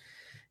is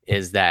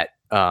that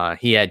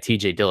he had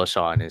TJ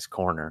Dillashaw in his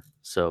corner.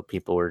 So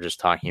people were just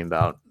talking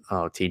about,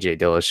 oh, TJ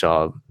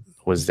Dillashaw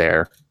was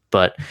there.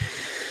 But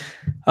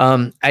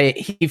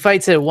he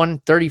fights at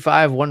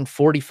 135,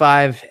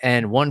 145,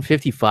 and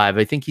 155.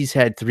 I think he's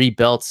had 3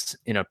 belts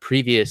in a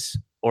previous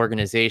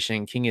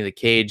organization, King of the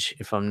Cage,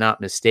 if I'm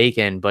not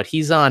mistaken. But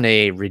he's on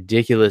a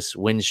ridiculous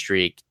win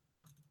streak.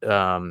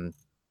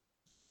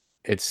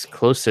 It's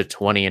close to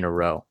 20 in a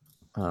row,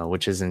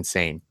 which is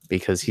insane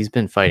because he's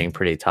been fighting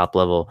pretty top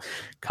level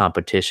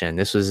competition.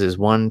 This was his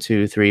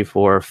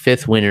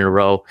 5th win in a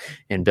row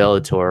in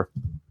Bellator.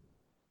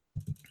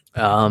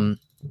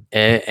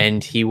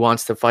 And he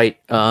wants to fight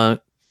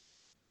the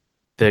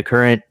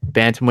current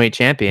bantamweight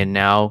champion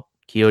now,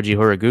 Kyoji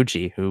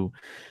Horiguchi, who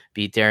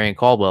beat Darian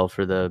Caldwell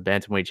for the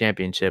bantamweight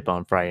championship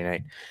on Friday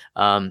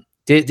night.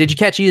 Did you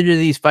catch either of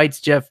these fights,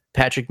 Jeff?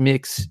 Patrick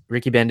Mix,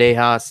 Ricky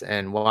Bandejas,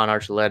 and Juan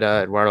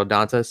Archuleta, Eduardo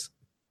Dantas?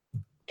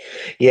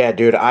 Yeah,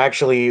 dude, I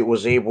actually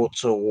was able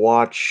to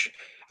watch.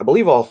 I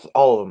believe all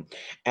of them.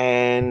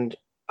 And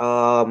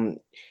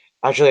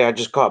actually, I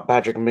just caught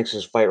Patrick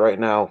Mix's fight right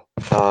now,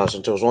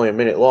 since it was only a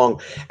minute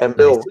long, and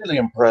Bill Nice. really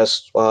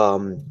impressed.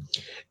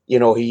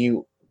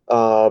 He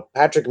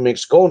Patrick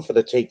Mix going for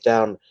the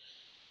takedown,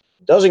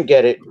 doesn't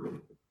get it.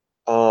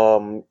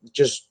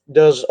 Just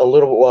does a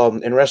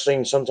little. In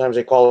wrestling, sometimes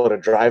they call it a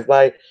drive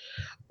by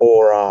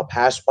or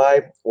pass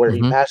by, where he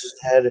Hmm. passes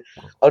head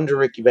under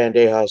Ricky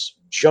Bandejas,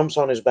 jumps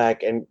on his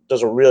back, and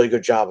does a really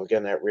good job of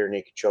getting that rear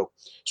naked choke.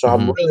 So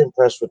I'm Hmm. really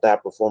impressed with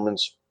that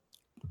performance.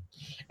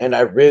 And I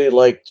really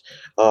liked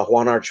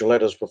Juan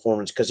Archuleta's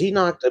performance because he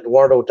knocked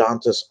Eduardo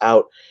Dantas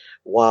out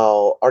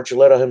while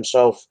Archuleta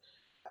himself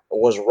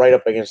was right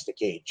up against the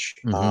cage.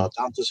 Hmm.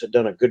 Dantas had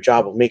done a good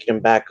job of making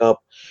him back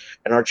up,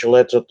 and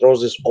Archuleta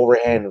throws this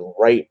overhand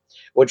right,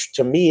 which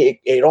to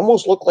me it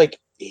almost looked like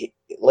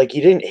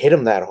he didn't hit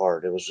him that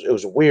hard. It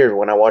was weird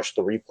when I watched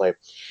the replay,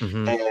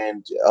 Hmm.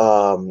 and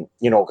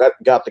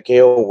got the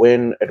KO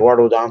win.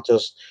 Eduardo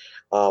Dantas,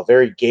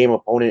 very game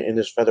opponent in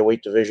this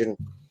featherweight division.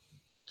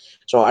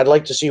 So I'd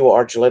like to see what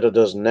Archuleta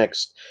does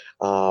next.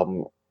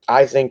 Um,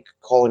 I think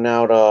calling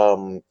out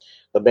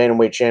the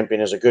bantamweight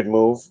champion is a good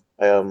move.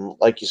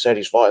 Like you said,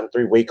 he's fought in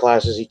 3 weight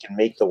classes. He can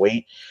make the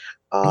weight.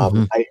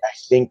 Hmm. I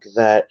think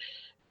that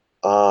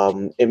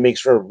it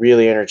makes for a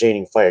really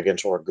entertaining fight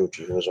against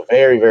Horiguchi, who was a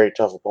very, very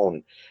tough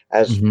opponent.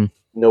 As Hmm.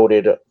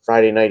 noted,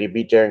 Friday night he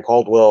beat Darren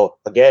Caldwell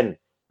again.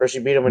 First he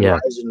beat him in Yeah.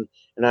 Ryzen,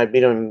 and I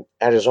beat him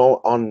at his own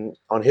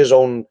on his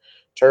own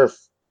turf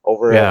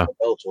over at Yeah.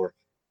 Bellator.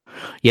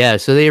 Yeah.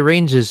 So they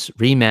arranged this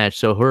rematch.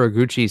 So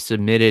Horiguchi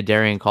submitted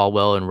Darian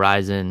Caldwell and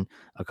Ryzen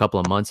a couple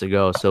of months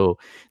ago. So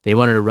they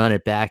wanted to run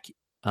it back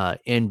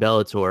in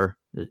Bellator.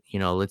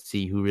 Let's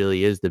see who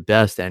really is the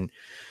best. And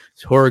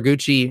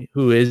Horiguchi,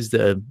 who is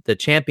the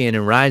champion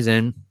in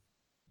Ryzen,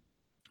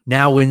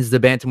 now wins the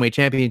bantamweight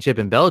championship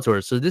in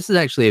Bellator. So this is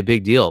actually a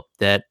big deal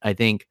that I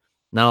think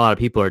not a lot of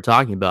people are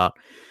talking about.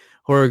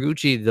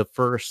 Horiguchi, the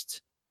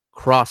first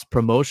cross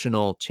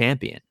promotional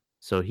champion.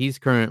 So he's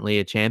currently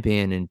a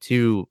champion in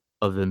 2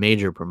 of the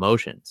major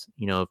promotions.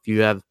 If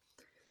you have,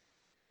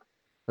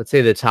 let's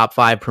say, the top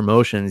 5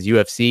 promotions,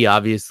 UFC,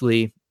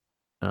 obviously,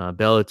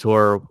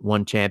 Bellator,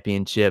 one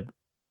championship,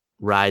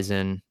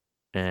 Ryzen,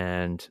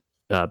 and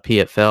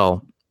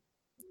PFL.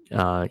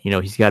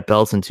 He's got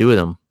belts in 2 of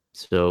them.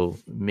 So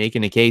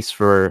making a case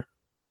for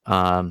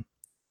um,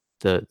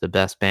 the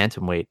best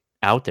bantamweight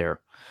out there.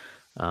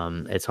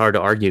 It's hard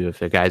to argue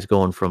if a guy's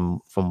going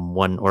from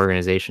one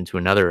organization to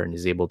another and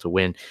is able to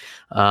win.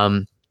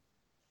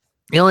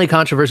 The only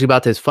controversy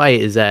about this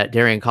fight is that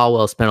Darian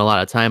Caldwell spent a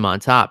lot of time on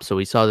top, so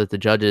we saw that the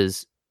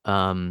judges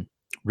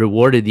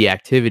rewarded the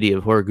activity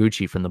of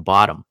Horiguchi from the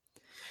bottom,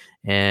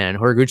 and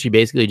Horiguchi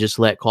basically just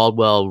let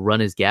Caldwell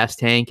run his gas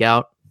tank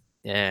out,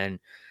 and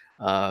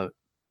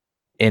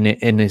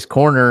in his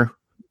corner,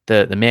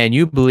 the man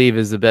you believe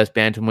is the best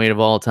bantamweight of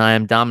all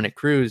time, Dominic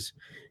Cruz,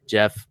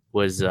 Jeff,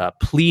 was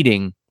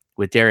pleading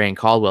with Darian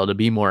Caldwell to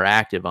be more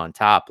active on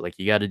top. Like,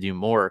 you got to do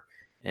more.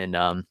 And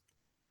I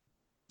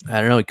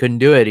don't know, he couldn't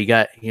do it.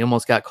 He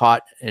almost got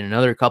caught in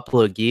another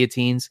couple of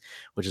guillotines,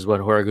 which is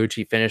what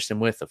Horiguchi finished him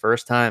with the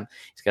first time.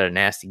 He's got a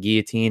nasty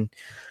guillotine.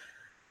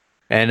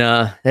 And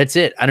that's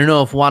it. I don't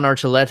know if Juan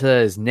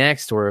Archuleta is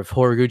next or if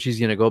Horiguchi is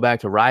going to go back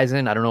to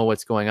Ryzen. I don't know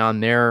what's going on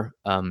there.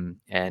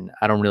 And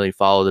I don't really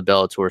follow the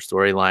Bellator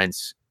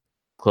storylines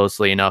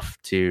closely enough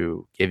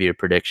to give you a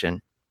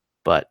prediction.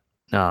 But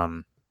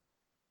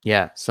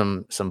yeah,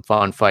 some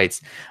fun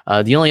fights.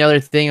 The only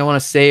other thing I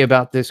want to say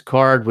about this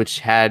card, which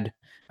had,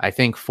 I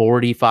think,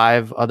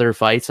 45 other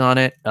fights on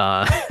it.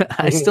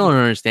 I still don't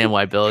understand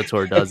why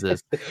Bellator does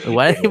this.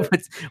 Why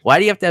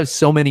do you have to have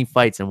so many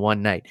fights in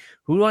one night?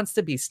 Who wants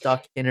to be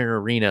stuck in an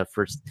arena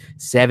for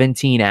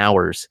 17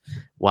 hours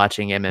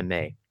watching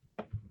MMA?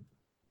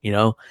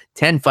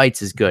 10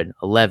 fights is good.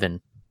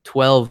 11,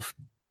 12,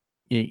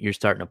 you're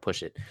starting to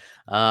push it.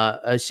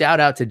 A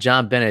shout out to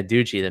John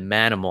Beneducci, the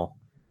Manimal,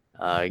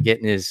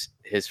 getting his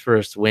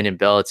first win in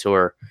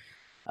Bellator,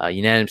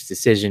 unanimous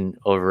decision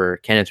over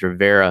Kenneth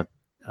Rivera.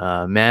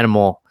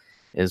 Manimal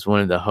is one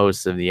of the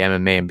hosts of the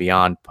MMA and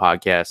Beyond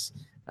podcast,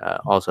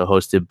 also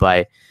hosted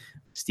by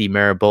Steve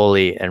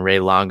Maraboli and Ray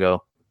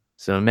Longo.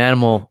 So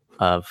Manimal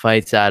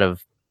fights out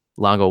of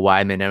Longo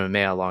Weidman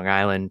MMA on Long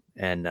Island,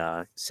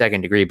 and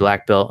second degree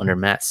black belt under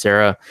Matt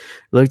Serra.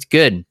 Looked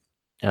good.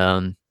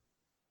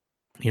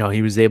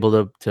 He was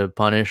able to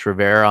punish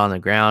Rivera on the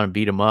ground and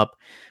beat him up.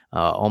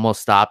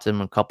 Almost stopped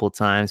him a couple of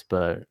times,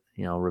 but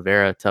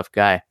Rivera, tough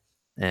guy.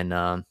 And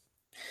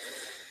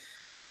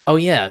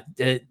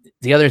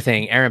the other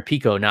thing, Aaron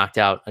Pico knocked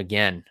out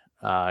again.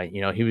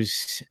 He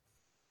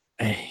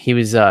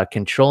was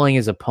controlling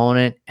his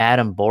opponent,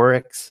 Adam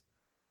Borix,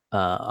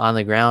 on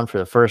the ground for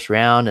the first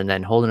round, and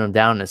then holding him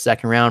down in the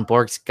second round.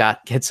 Borix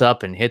gets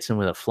up and hits him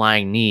with a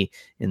flying knee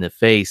in the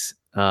face.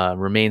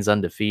 Remains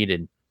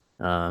undefeated.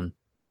 I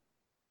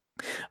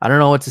don't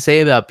know what to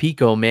say about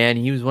Pico, man.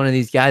 He was one of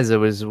these guys that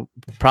was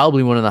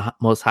probably one of the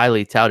most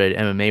highly touted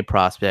MMA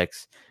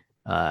prospects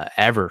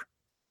ever.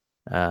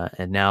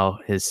 And now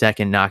his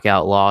second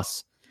knockout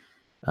loss.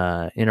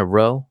 in a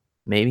row,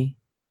 maybe.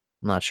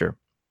 I'm not sure.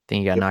 I think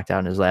he got knocked out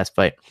in his last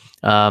fight.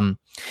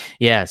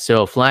 Yeah,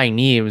 so flying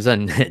knee, it was a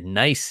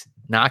nice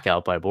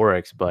knockout by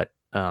Borix, but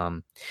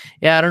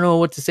yeah, I don't know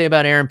what to say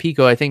about Aaron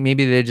Pico. I think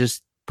maybe they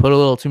just put a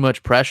little too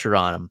much pressure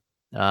on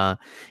him.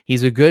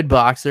 He's a good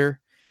boxer.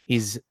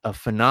 He's a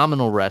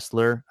phenomenal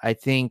wrestler. I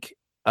think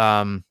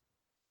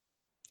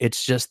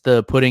it's just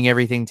the putting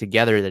everything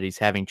together that he's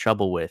having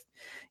trouble with.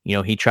 You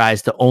know, he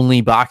tries to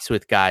only box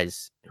with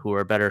guys who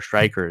are better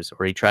strikers,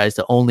 or he tries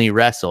to only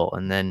wrestle.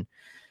 And then,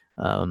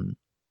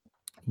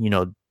 you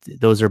know,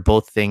 those are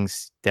both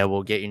things that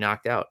will get you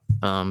knocked out.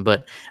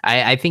 But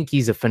I think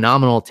he's a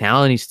phenomenal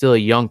talent. He's still a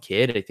young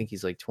kid. I think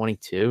he's like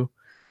 22.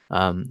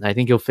 I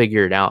think he'll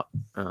figure it out.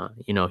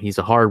 You know, he's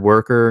a hard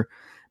worker.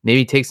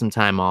 Maybe take some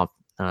time off.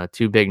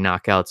 2 big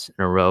knockouts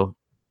in a row.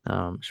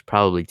 Should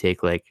probably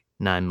take like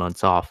 9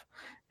 months off.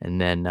 And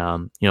then,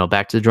 you know,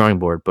 back to the drawing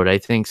board. But I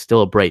think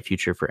still a bright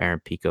future for Aaron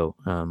Pico.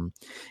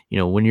 You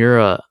know, when you're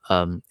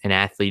an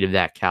athlete of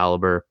that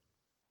caliber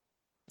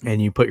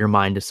and you put your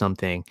mind to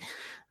something,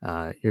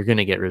 you're going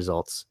to get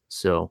results.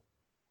 So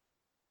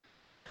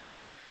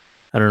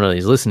I don't know if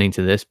he's listening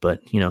to this,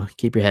 but, you know,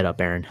 keep your head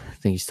up, Aaron. I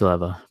think you still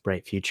have a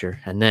bright future.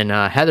 And then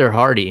Heather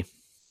Hardy,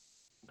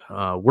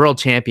 world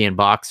champion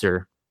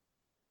boxer,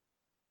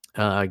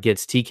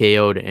 gets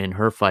TKO'd in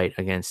her fight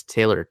against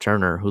Taylor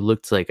Turner, who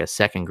looked like a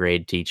second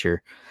grade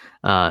teacher.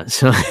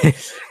 So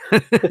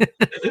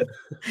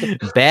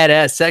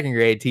badass second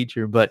grade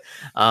teacher. But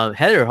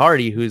Heather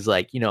Hardy, who's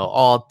like, you know,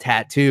 all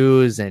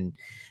tattoos and,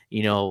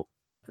 you know,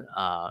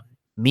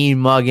 mean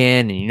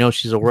mugging, and, you know,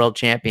 she's a world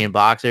champion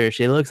boxer.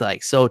 She looks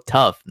like so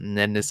tough. And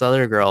then this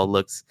other girl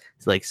looks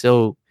like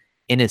so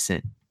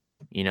innocent,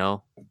 you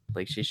know,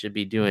 like she should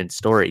be doing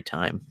story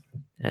time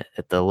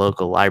at the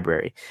local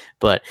library.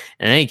 But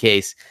in any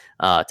case,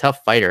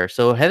 tough fighter.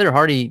 So Heather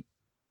Hardy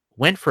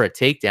went for a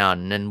takedown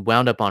and then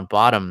wound up on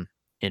bottom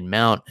in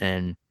mount,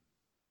 and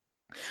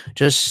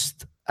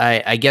just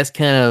I guess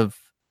kind of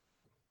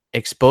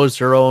exposed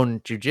her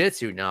own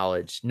jiu-jitsu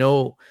knowledge.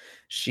 No,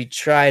 she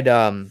tried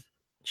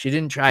she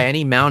didn't try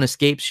any mount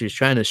escapes. She was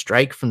trying to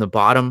strike from the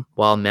bottom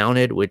while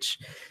mounted, which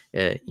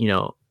you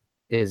know,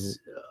 is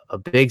a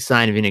big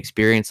sign of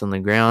inexperience on the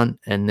ground.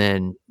 And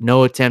then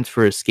no attempts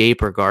for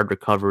escape or guard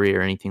recovery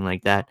or anything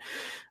like that.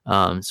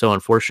 So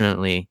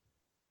unfortunately,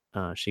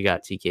 she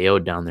got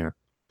TKO'd down there.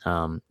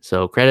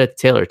 So credit to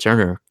Taylor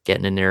Turner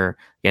getting in there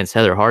against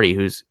Heather Hardy,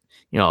 who's,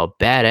 you know, a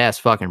badass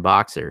fucking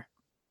boxer.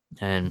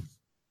 And,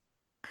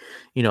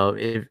 you know,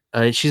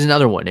 if she's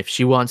another one, if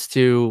she wants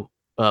to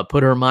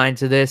put her mind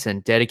to this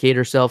and dedicate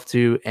herself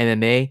to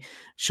MMA,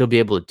 she'll be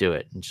able to do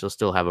it, and she'll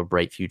still have a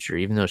bright future,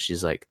 even though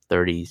she's like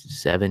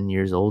 37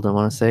 years old, I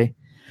want to say.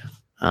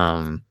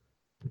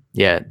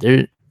 Yeah,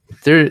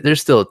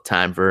 there's still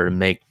time for her to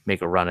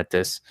make a run at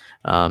this,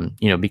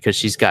 you know, because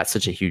she's got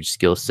such a huge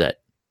skill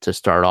set to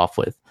start off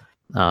with.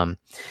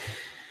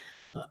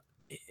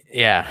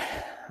 Yeah,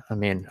 I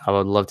mean, I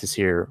would love to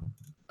see her.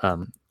 I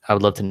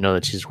would love to know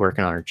that she's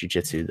working on her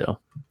jiu-jitsu, though.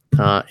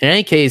 In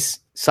any case,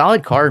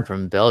 solid card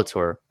from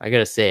Bellator. I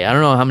gotta say, I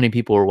don't know how many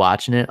people were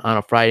watching it on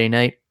a Friday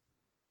night,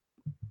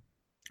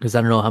 because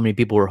I don't know how many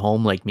people were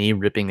home like me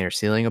ripping their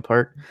ceiling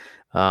apart.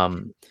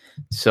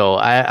 So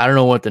I don't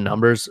know what the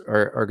numbers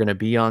are going to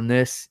be on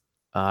this.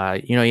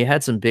 You know, you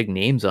had some big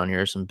names on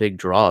here, some big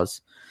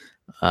draws.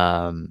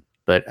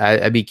 But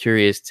I'd be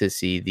curious to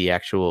see the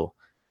actual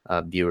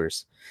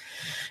viewers.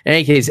 In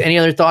any case, any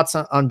other thoughts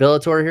on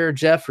Bellator here,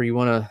 Jeff, or you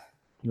want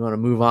to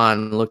move on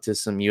and look to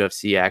some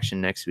UFC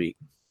action next week?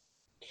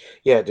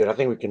 Yeah, dude, I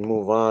think we can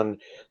move on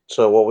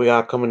to what we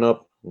got coming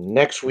up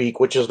next week,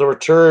 which is the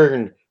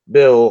return,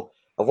 Bill,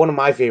 of one of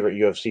my favorite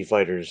UFC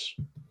fighters,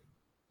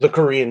 the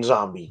Korean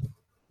Zombie.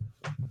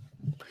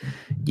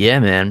 Yeah,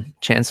 man.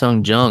 Chan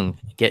Sung Jung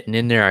getting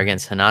in there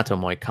against Renato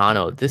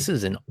Moicano. This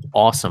is an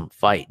awesome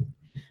fight.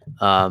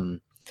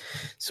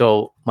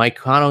 So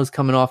Moicano's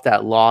coming off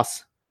that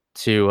loss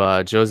to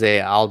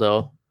Jose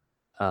Aldo,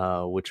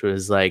 which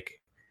was like,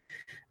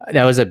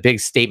 that was a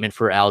big statement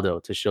for Aldo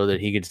to show that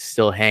he could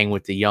still hang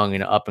with the young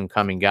and up and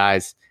coming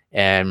guys.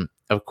 And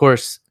of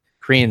course,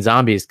 Korean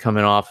Zombie is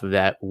coming off of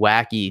that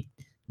wacky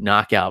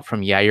knockout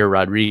from Yair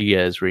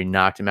Rodriguez, where he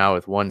knocked him out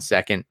with 1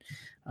 second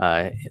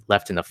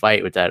left in the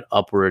fight with that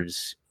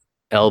upwards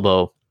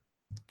elbow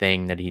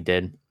thing that he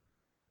did.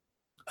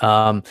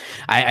 I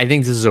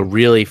think this is a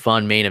really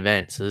fun main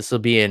event. So this is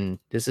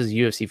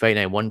UFC Fight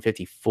Night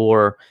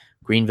 154,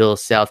 Greenville,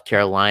 South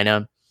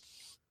Carolina.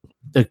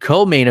 The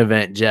co-main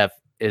event, Jeff,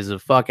 is a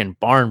fucking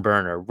barn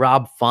burner.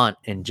 Rob Font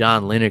and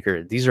John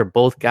Lineker. These are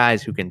both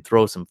guys who can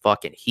throw some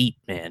fucking heat,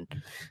 man.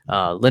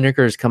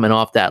 Lineker is coming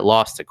off that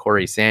loss to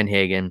Corey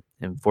Sandhagen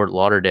in Fort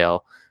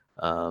Lauderdale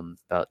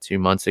about 2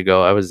 months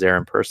ago. I was there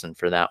in person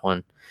for that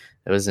one.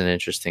 It was an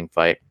interesting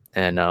fight.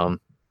 And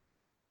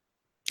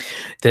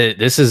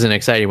this is an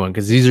exciting one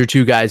because these are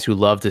two guys who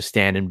love to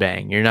stand and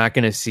bang. You're not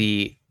going to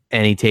see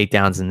any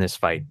takedowns in this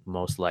fight,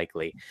 most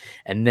likely.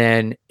 And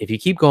then if you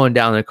keep going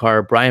down the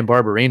card, Brian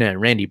Barberena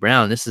and Randy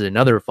Brown, this is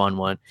another fun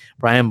one.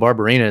 Brian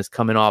Barberena is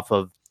coming off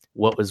of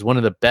what was one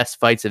of the best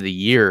fights of the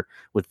year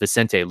with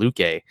Vicente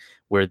Luque,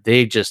 where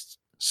they just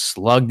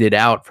slugged it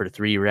out for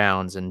 3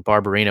 rounds, and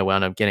Barberena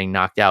wound up getting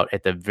knocked out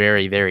at the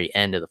very, very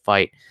end of the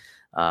fight.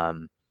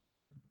 And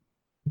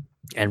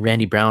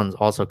Randy Brown's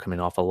also coming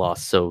off a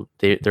loss, so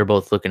they're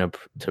both looking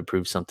to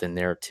prove something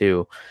there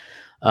too.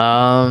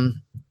 The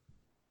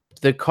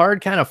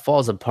card kind of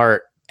falls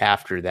apart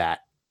after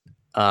that.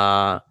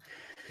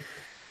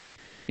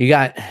 You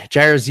got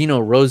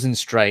Jairzinho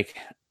Rozenstruik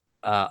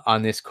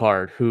on this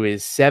card, who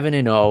is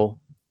 7-0,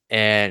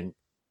 and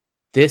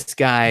this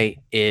guy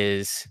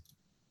is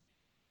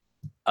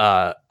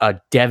a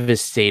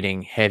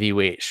devastating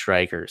heavyweight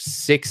striker.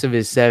 6 of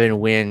his 7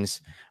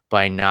 wins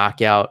by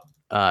knockout.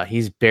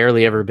 He's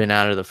barely ever been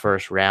out of the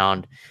first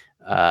round.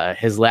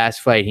 His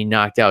last fight, he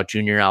knocked out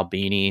Junior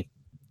Albini.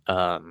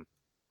 I've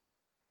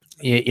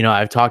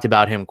talked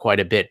about him quite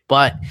a bit,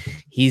 but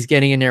he's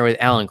getting in there with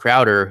Alan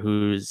Crowder,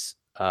 who's,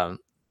 been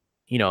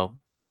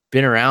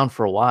around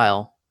for a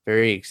while,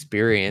 very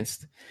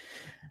experienced.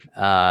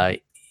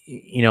 Maybe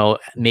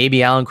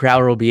Alan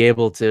Crowder will be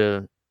able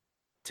to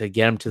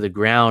get him to the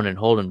ground and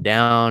hold him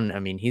down. I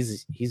mean,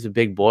 he's a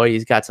big boy.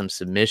 He's got some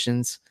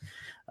submissions.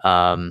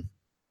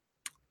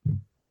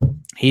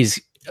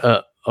 He's,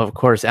 of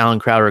course, Alan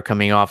Crowder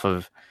coming off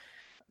of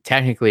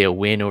technically a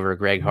win over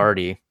Greg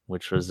Hardy,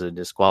 which was a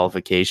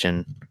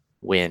disqualification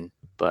win.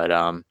 But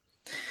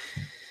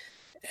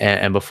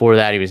and before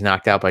that, he was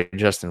knocked out by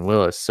Justin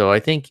Willis. So I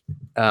think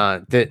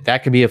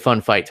that could be a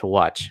fun fight to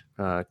watch.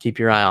 Keep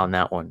your eye on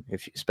that one,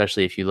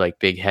 especially if you like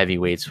big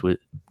heavyweights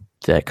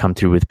that come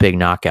through with big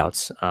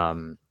knockouts.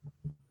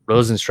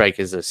 Rozenstruik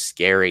is a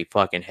scary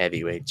fucking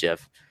heavyweight,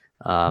 Jeff.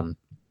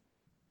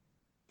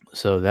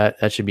 So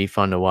that should be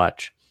fun to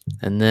watch.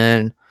 And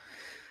then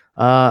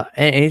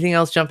anything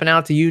else jumping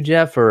out to you,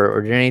 Jeff,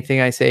 or did anything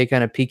I say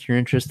kind of pique your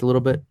interest a little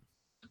bit?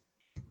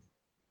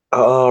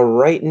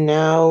 Right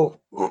now,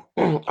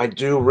 I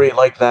do really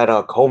like that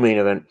co-main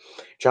event.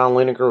 John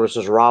Lineker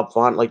versus Rob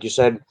Font. Like you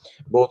said,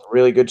 both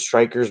really good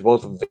strikers,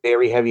 both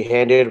very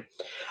heavy-handed.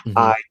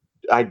 Mm-hmm.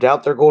 I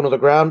doubt they're going to the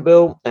ground,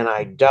 Bill, and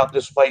I doubt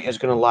this fight is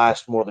going to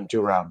last more than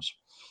 2 rounds.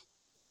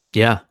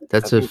 Yeah,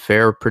 that's a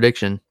fair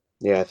prediction.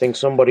 Yeah, I think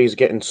somebody's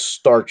getting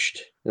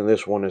starched in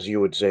this one, as you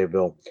would say,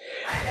 Bill.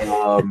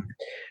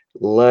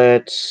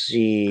 Let's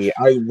see.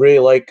 I really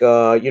like,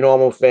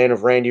 I'm a fan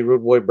of Randy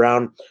Rude Boy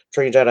Brown.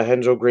 Trains out of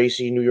Renzo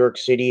Gracie, New York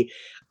City.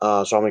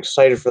 So I'm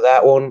excited for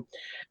that one.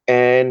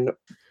 And,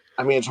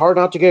 I mean, it's hard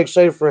not to get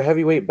excited for a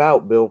heavyweight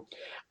bout, Bill.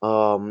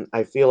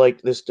 I feel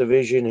like this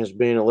division has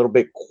been a little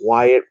bit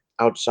quiet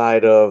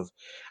outside of,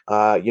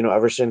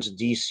 ever since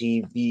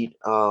DC beat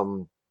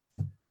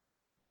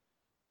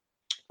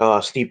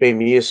Stipe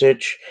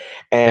Miocic.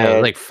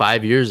 And like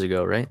 5 years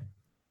ago, right?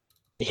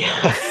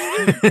 Yeah.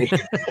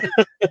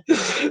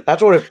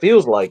 That's what it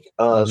feels like.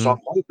 So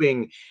I'm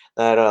hoping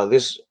that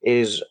this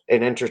is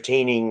an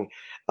entertaining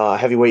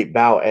heavyweight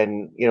bout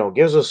and,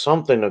 gives us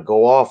something to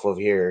go off of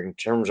here in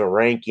terms of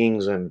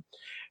rankings and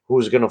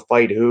who's going to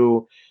fight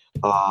who.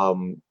 I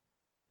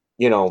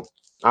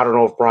don't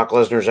know if Brock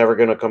Lesnar's ever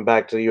going to come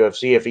back to the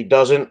UFC. If he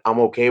doesn't, I'm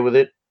okay with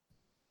it.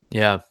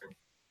 Yeah.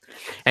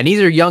 And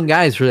these are young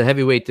guys for the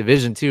heavyweight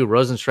division too.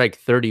 Rozenstruik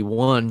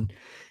 31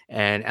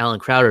 and Alan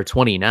Crowder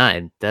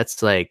 29.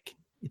 That's like,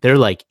 they're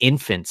like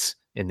infants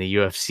in the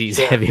UFC's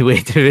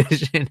heavyweight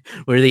division,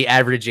 where the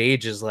average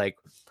age is like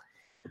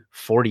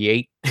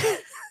 48,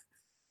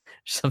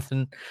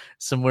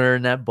 somewhere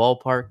in that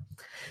ballpark.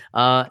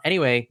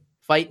 Anyway,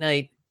 fight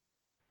night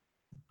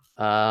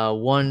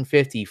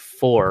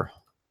 154.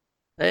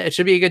 It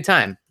should be a good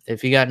time.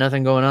 If you got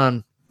nothing going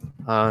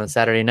on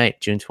Saturday night,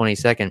 June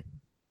 22nd,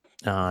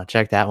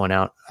 check that one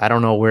out. I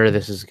don't know where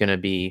this is going to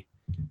be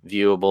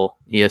viewable.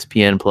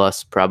 ESPN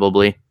Plus,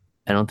 probably.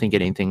 I don't think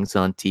anything's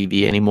on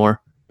TV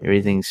anymore.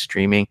 Everything's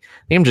streaming.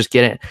 I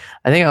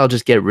think I'll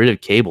just get rid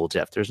of cable,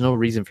 Jeff. There's no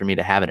reason for me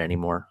to have it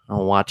anymore.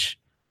 I'll watch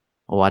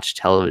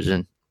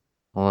television.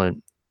 I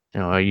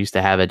used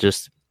to have it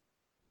just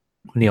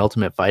when The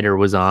Ultimate Fighter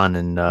was on,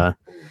 and but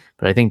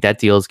I think that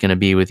deal is going to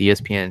be with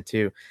ESPN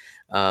too.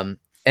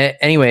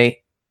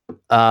 Anyway,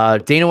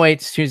 Dana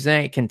White's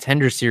Tuesday Night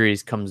Contender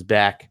Series comes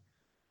back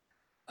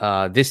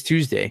this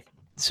Tuesday,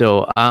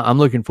 so I'm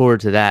looking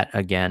forward to that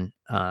again.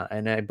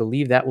 And I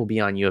believe that will be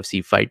on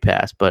UFC Fight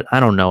Pass, but I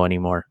don't know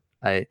anymore.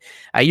 I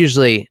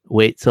usually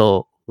wait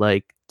till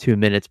like 2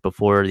 minutes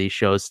before these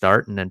shows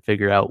start and then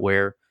figure out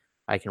where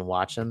I can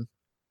watch them.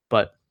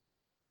 But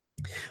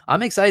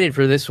I'm excited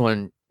for this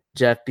one,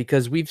 Jeff,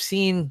 because we've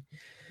seen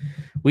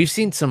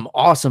some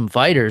awesome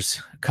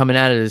fighters coming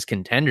out of this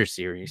Contender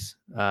Series.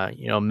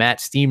 Matt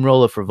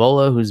Steamroller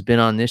Frivola, who's been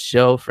on this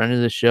show, friend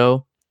of the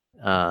show,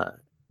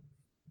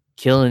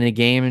 killing the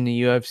game in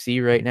the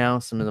UFC right now.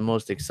 Some of the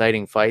most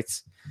exciting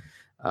fights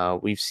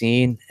we've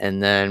seen,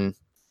 and then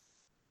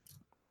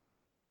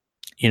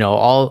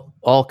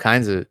all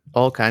kinds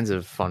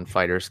of fun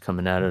fighters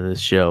coming out of this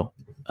show.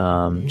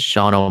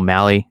 Sean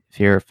O'Malley, if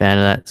you're a fan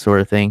of that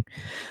sort of thing.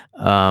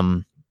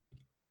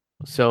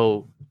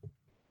 So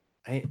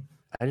I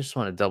just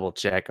want to double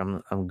check.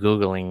 I'm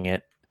Googling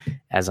it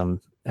as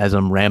I'm as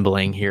I'm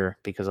rambling here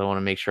because I want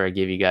to make sure I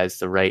give you guys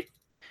the right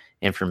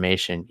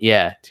information.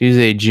 Yeah,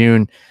 Tuesday,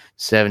 June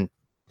 17th,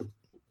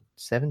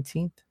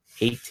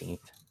 18th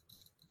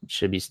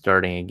should be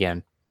starting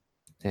again.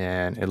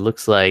 And it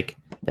looks like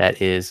that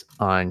is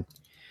on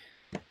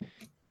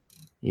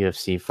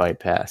UFC Fight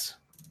Pass.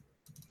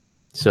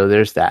 So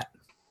there's that.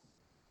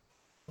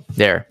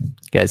 There. You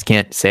guys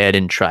can't say I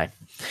didn't try.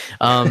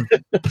 The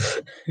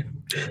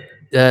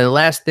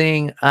last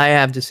thing I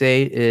have to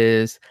say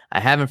is I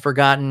haven't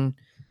forgotten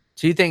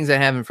two things I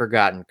haven't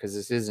forgotten because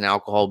this is an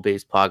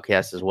alcohol-based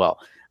podcast as well.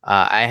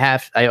 I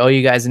owe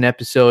you guys an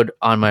episode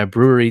on my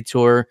brewery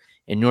tour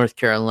in North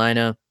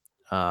Carolina.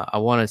 I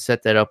want to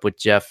set that up with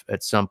Jeff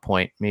at some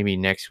point, maybe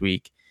next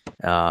week,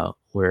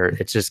 where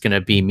it's just going to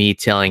be me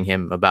telling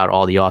him about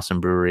all the awesome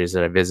breweries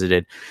that I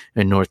visited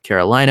in North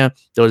Carolina.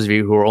 Those of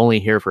you who are only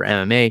here for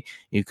MMA,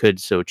 you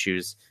could so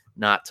choose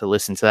not to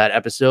listen to that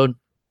episode.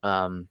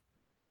 I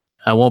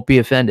won't be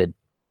offended.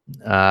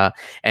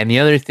 And the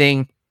other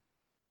thing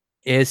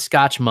is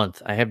Scotch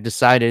month. I have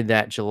decided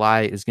that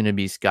July is going to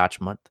be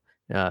Scotch month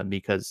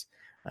because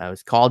I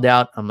was called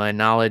out on my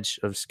knowledge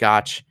of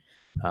Scotch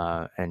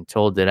and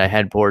told that I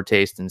had poor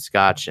taste in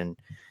Scotch, and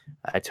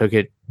I took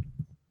it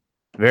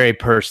very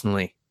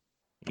personally.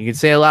 You can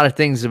say a lot of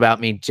things about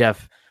me,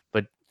 Jeff,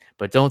 but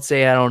don't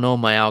say I don't know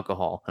my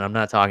alcohol. And I'm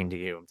not talking to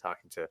you. I'm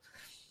talking to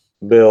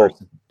Bill,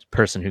 the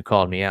person who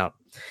called me out.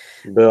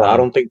 Bill, I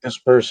don't think this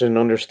person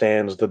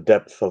understands the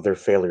depth of their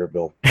failure,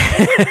 Bill.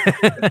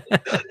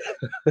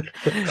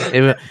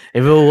 It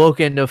awoke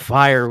into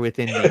fire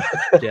within me,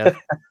 Jeff.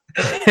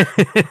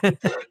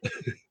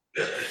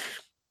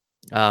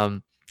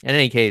 In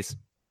any case,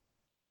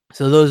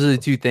 so those are the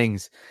two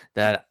things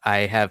that I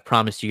have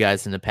promised you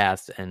guys in the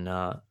past, and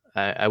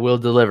I will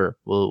deliver.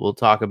 We'll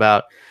talk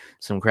about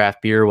some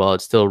craft beer while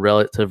it's still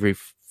relatively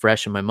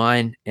fresh in my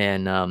mind,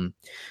 and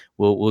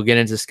we'll get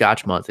into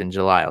Scotch month in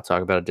July. I'll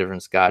talk about a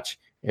different Scotch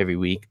every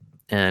week,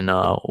 and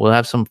we'll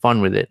have some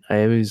fun with it.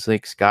 I always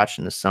like Scotch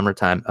in the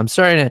summertime. I'm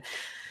trying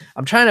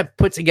to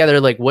put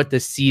together like what the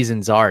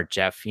seasons are,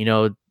 Jeff. You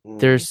know,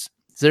 there's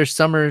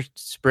summer,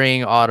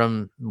 spring,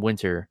 autumn,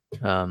 winter.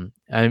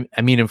 I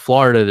mean, in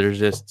Florida, there's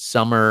just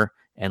summer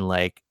and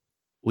like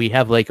we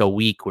have like a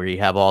week where you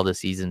have all the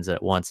seasons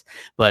at once.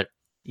 But,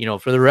 you know,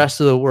 for the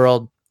rest of the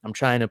world, I'm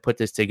trying to put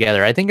this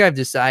together. I think I've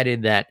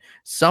decided that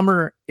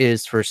summer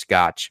is for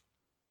Scotch.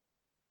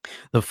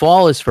 The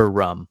fall is for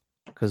rum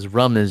because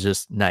rum is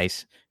just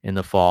nice in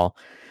the fall.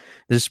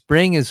 The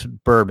spring is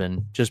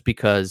bourbon just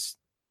because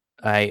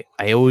I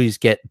always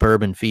get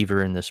bourbon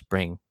fever in the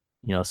spring.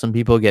 You know, some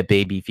people get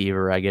baby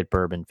fever. I get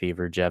bourbon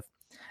fever, Jeff.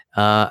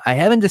 I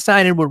haven't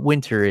decided what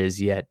winter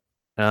is yet.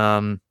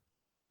 But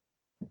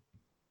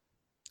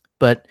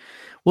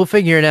we'll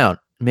figure it out.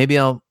 Maybe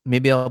I'll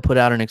put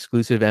out an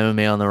exclusive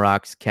MMA on the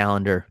Rocks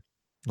calendar,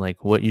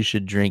 like what you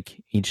should drink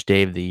each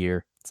day of the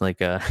year. It's like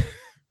a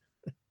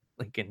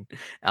like an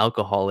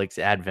alcoholics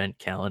advent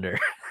calendar.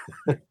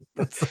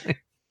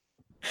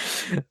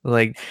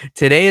 like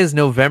today is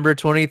November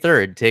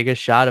 23rd. Take a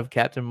shot of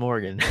Captain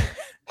Morgan.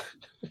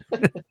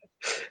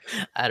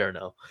 I don't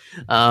know.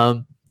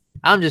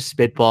 I'm just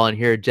spitballing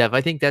here, Jeff.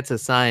 I think that's a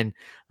sign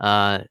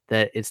that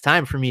it's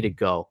time for me to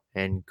go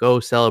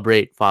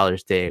celebrate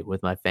Father's Day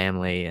with my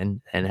family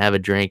and have a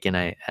drink. And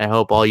I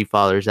hope all you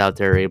fathers out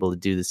there are able to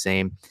do the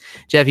same.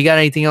 Jeff, you got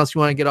anything else you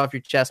want to get off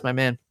your chest, my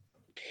man?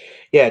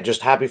 Yeah,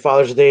 just happy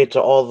Father's Day to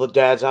all the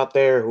dads out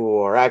there who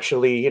are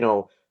actually, you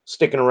know,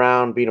 sticking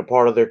around, being a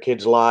part of their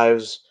kids'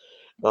 lives.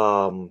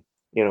 You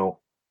know,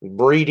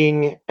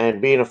 breeding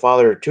and being a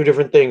father are two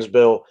different things,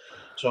 Bill.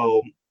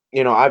 So,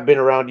 you know, I've been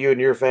around you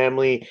and your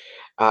family.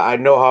 I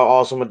know how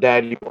awesome a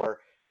dad you are.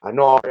 I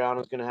know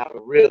Ariana's going to have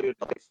a really good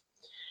life.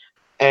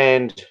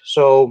 And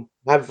so,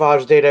 happy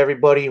Father's Day to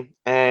everybody.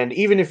 And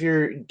even if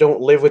you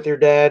don't live with your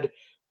dad,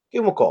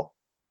 give him a call.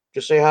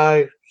 Just say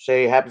hi.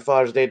 Say happy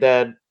Father's Day,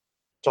 Dad.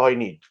 That's all you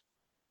need.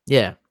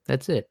 Yeah,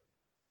 that's it.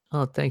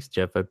 Oh, thanks,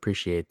 Jeff. I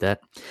appreciate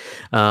that.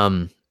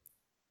 And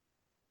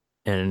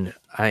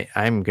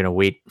I'm going to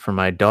wait for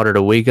my daughter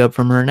to wake up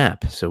from her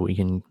nap so we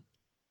can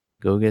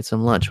go get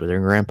some lunch with her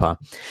grandpa.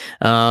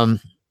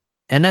 And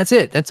that's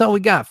it. That's all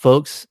we got,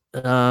 folks.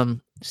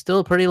 Still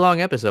a pretty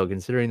long episode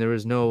considering there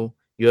was no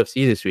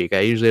UFC this week. I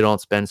usually don't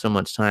spend so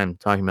much time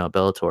talking about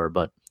Bellator,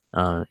 but,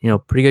 you know,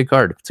 pretty good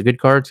card. If it's a good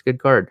card, it's a good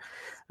card.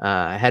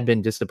 I had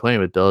been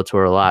disappointed with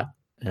Bellator a lot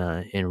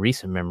in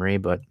recent memory,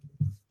 but,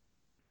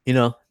 you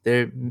know,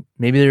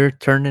 maybe they're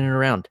turning it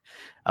around.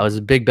 I was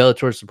a big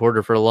Bellator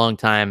supporter for a long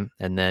time,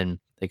 and then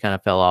they kind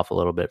of fell off a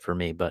little bit for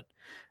me, but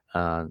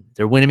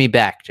they're winning me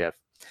back, Jeff.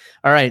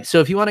 All right, so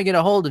if you want to get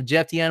a hold of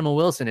Jeff the Animal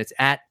Wilson, it's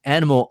at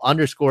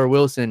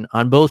 @animal_Wilson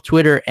on both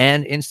Twitter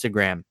and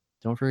Instagram.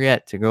 Don't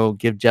forget to go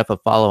give Jeff a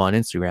follow on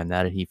Instagram.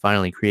 That he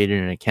finally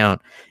created an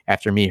account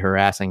after me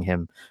harassing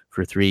him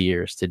for 3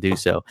 years to do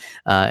so.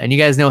 And you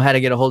guys know how to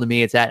get a hold of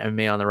me. It's at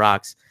MMA on the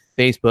Rocks,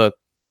 Facebook,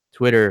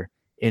 Twitter,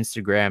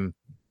 Instagram,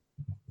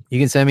 You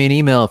can send me an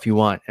email if you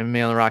want,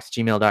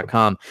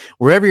 MMAOnTheRocks@gmail.com.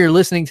 Wherever you're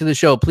listening to the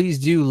show, please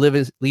do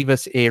leave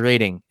us a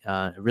rating.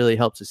 It really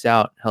helps us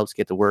out, helps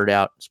get the word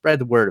out, spread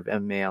the word of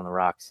MMA on the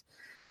Rocks.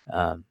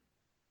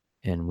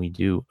 And we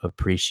do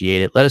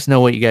appreciate it. Let us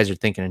know what you guys are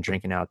thinking and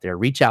drinking out there.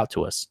 Reach out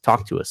to us.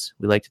 Talk to us.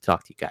 We like to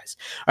talk to you guys.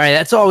 All right,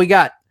 that's all we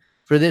got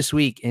for this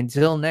week.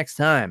 Until next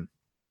time,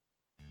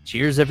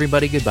 cheers,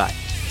 everybody.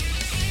 Goodbye.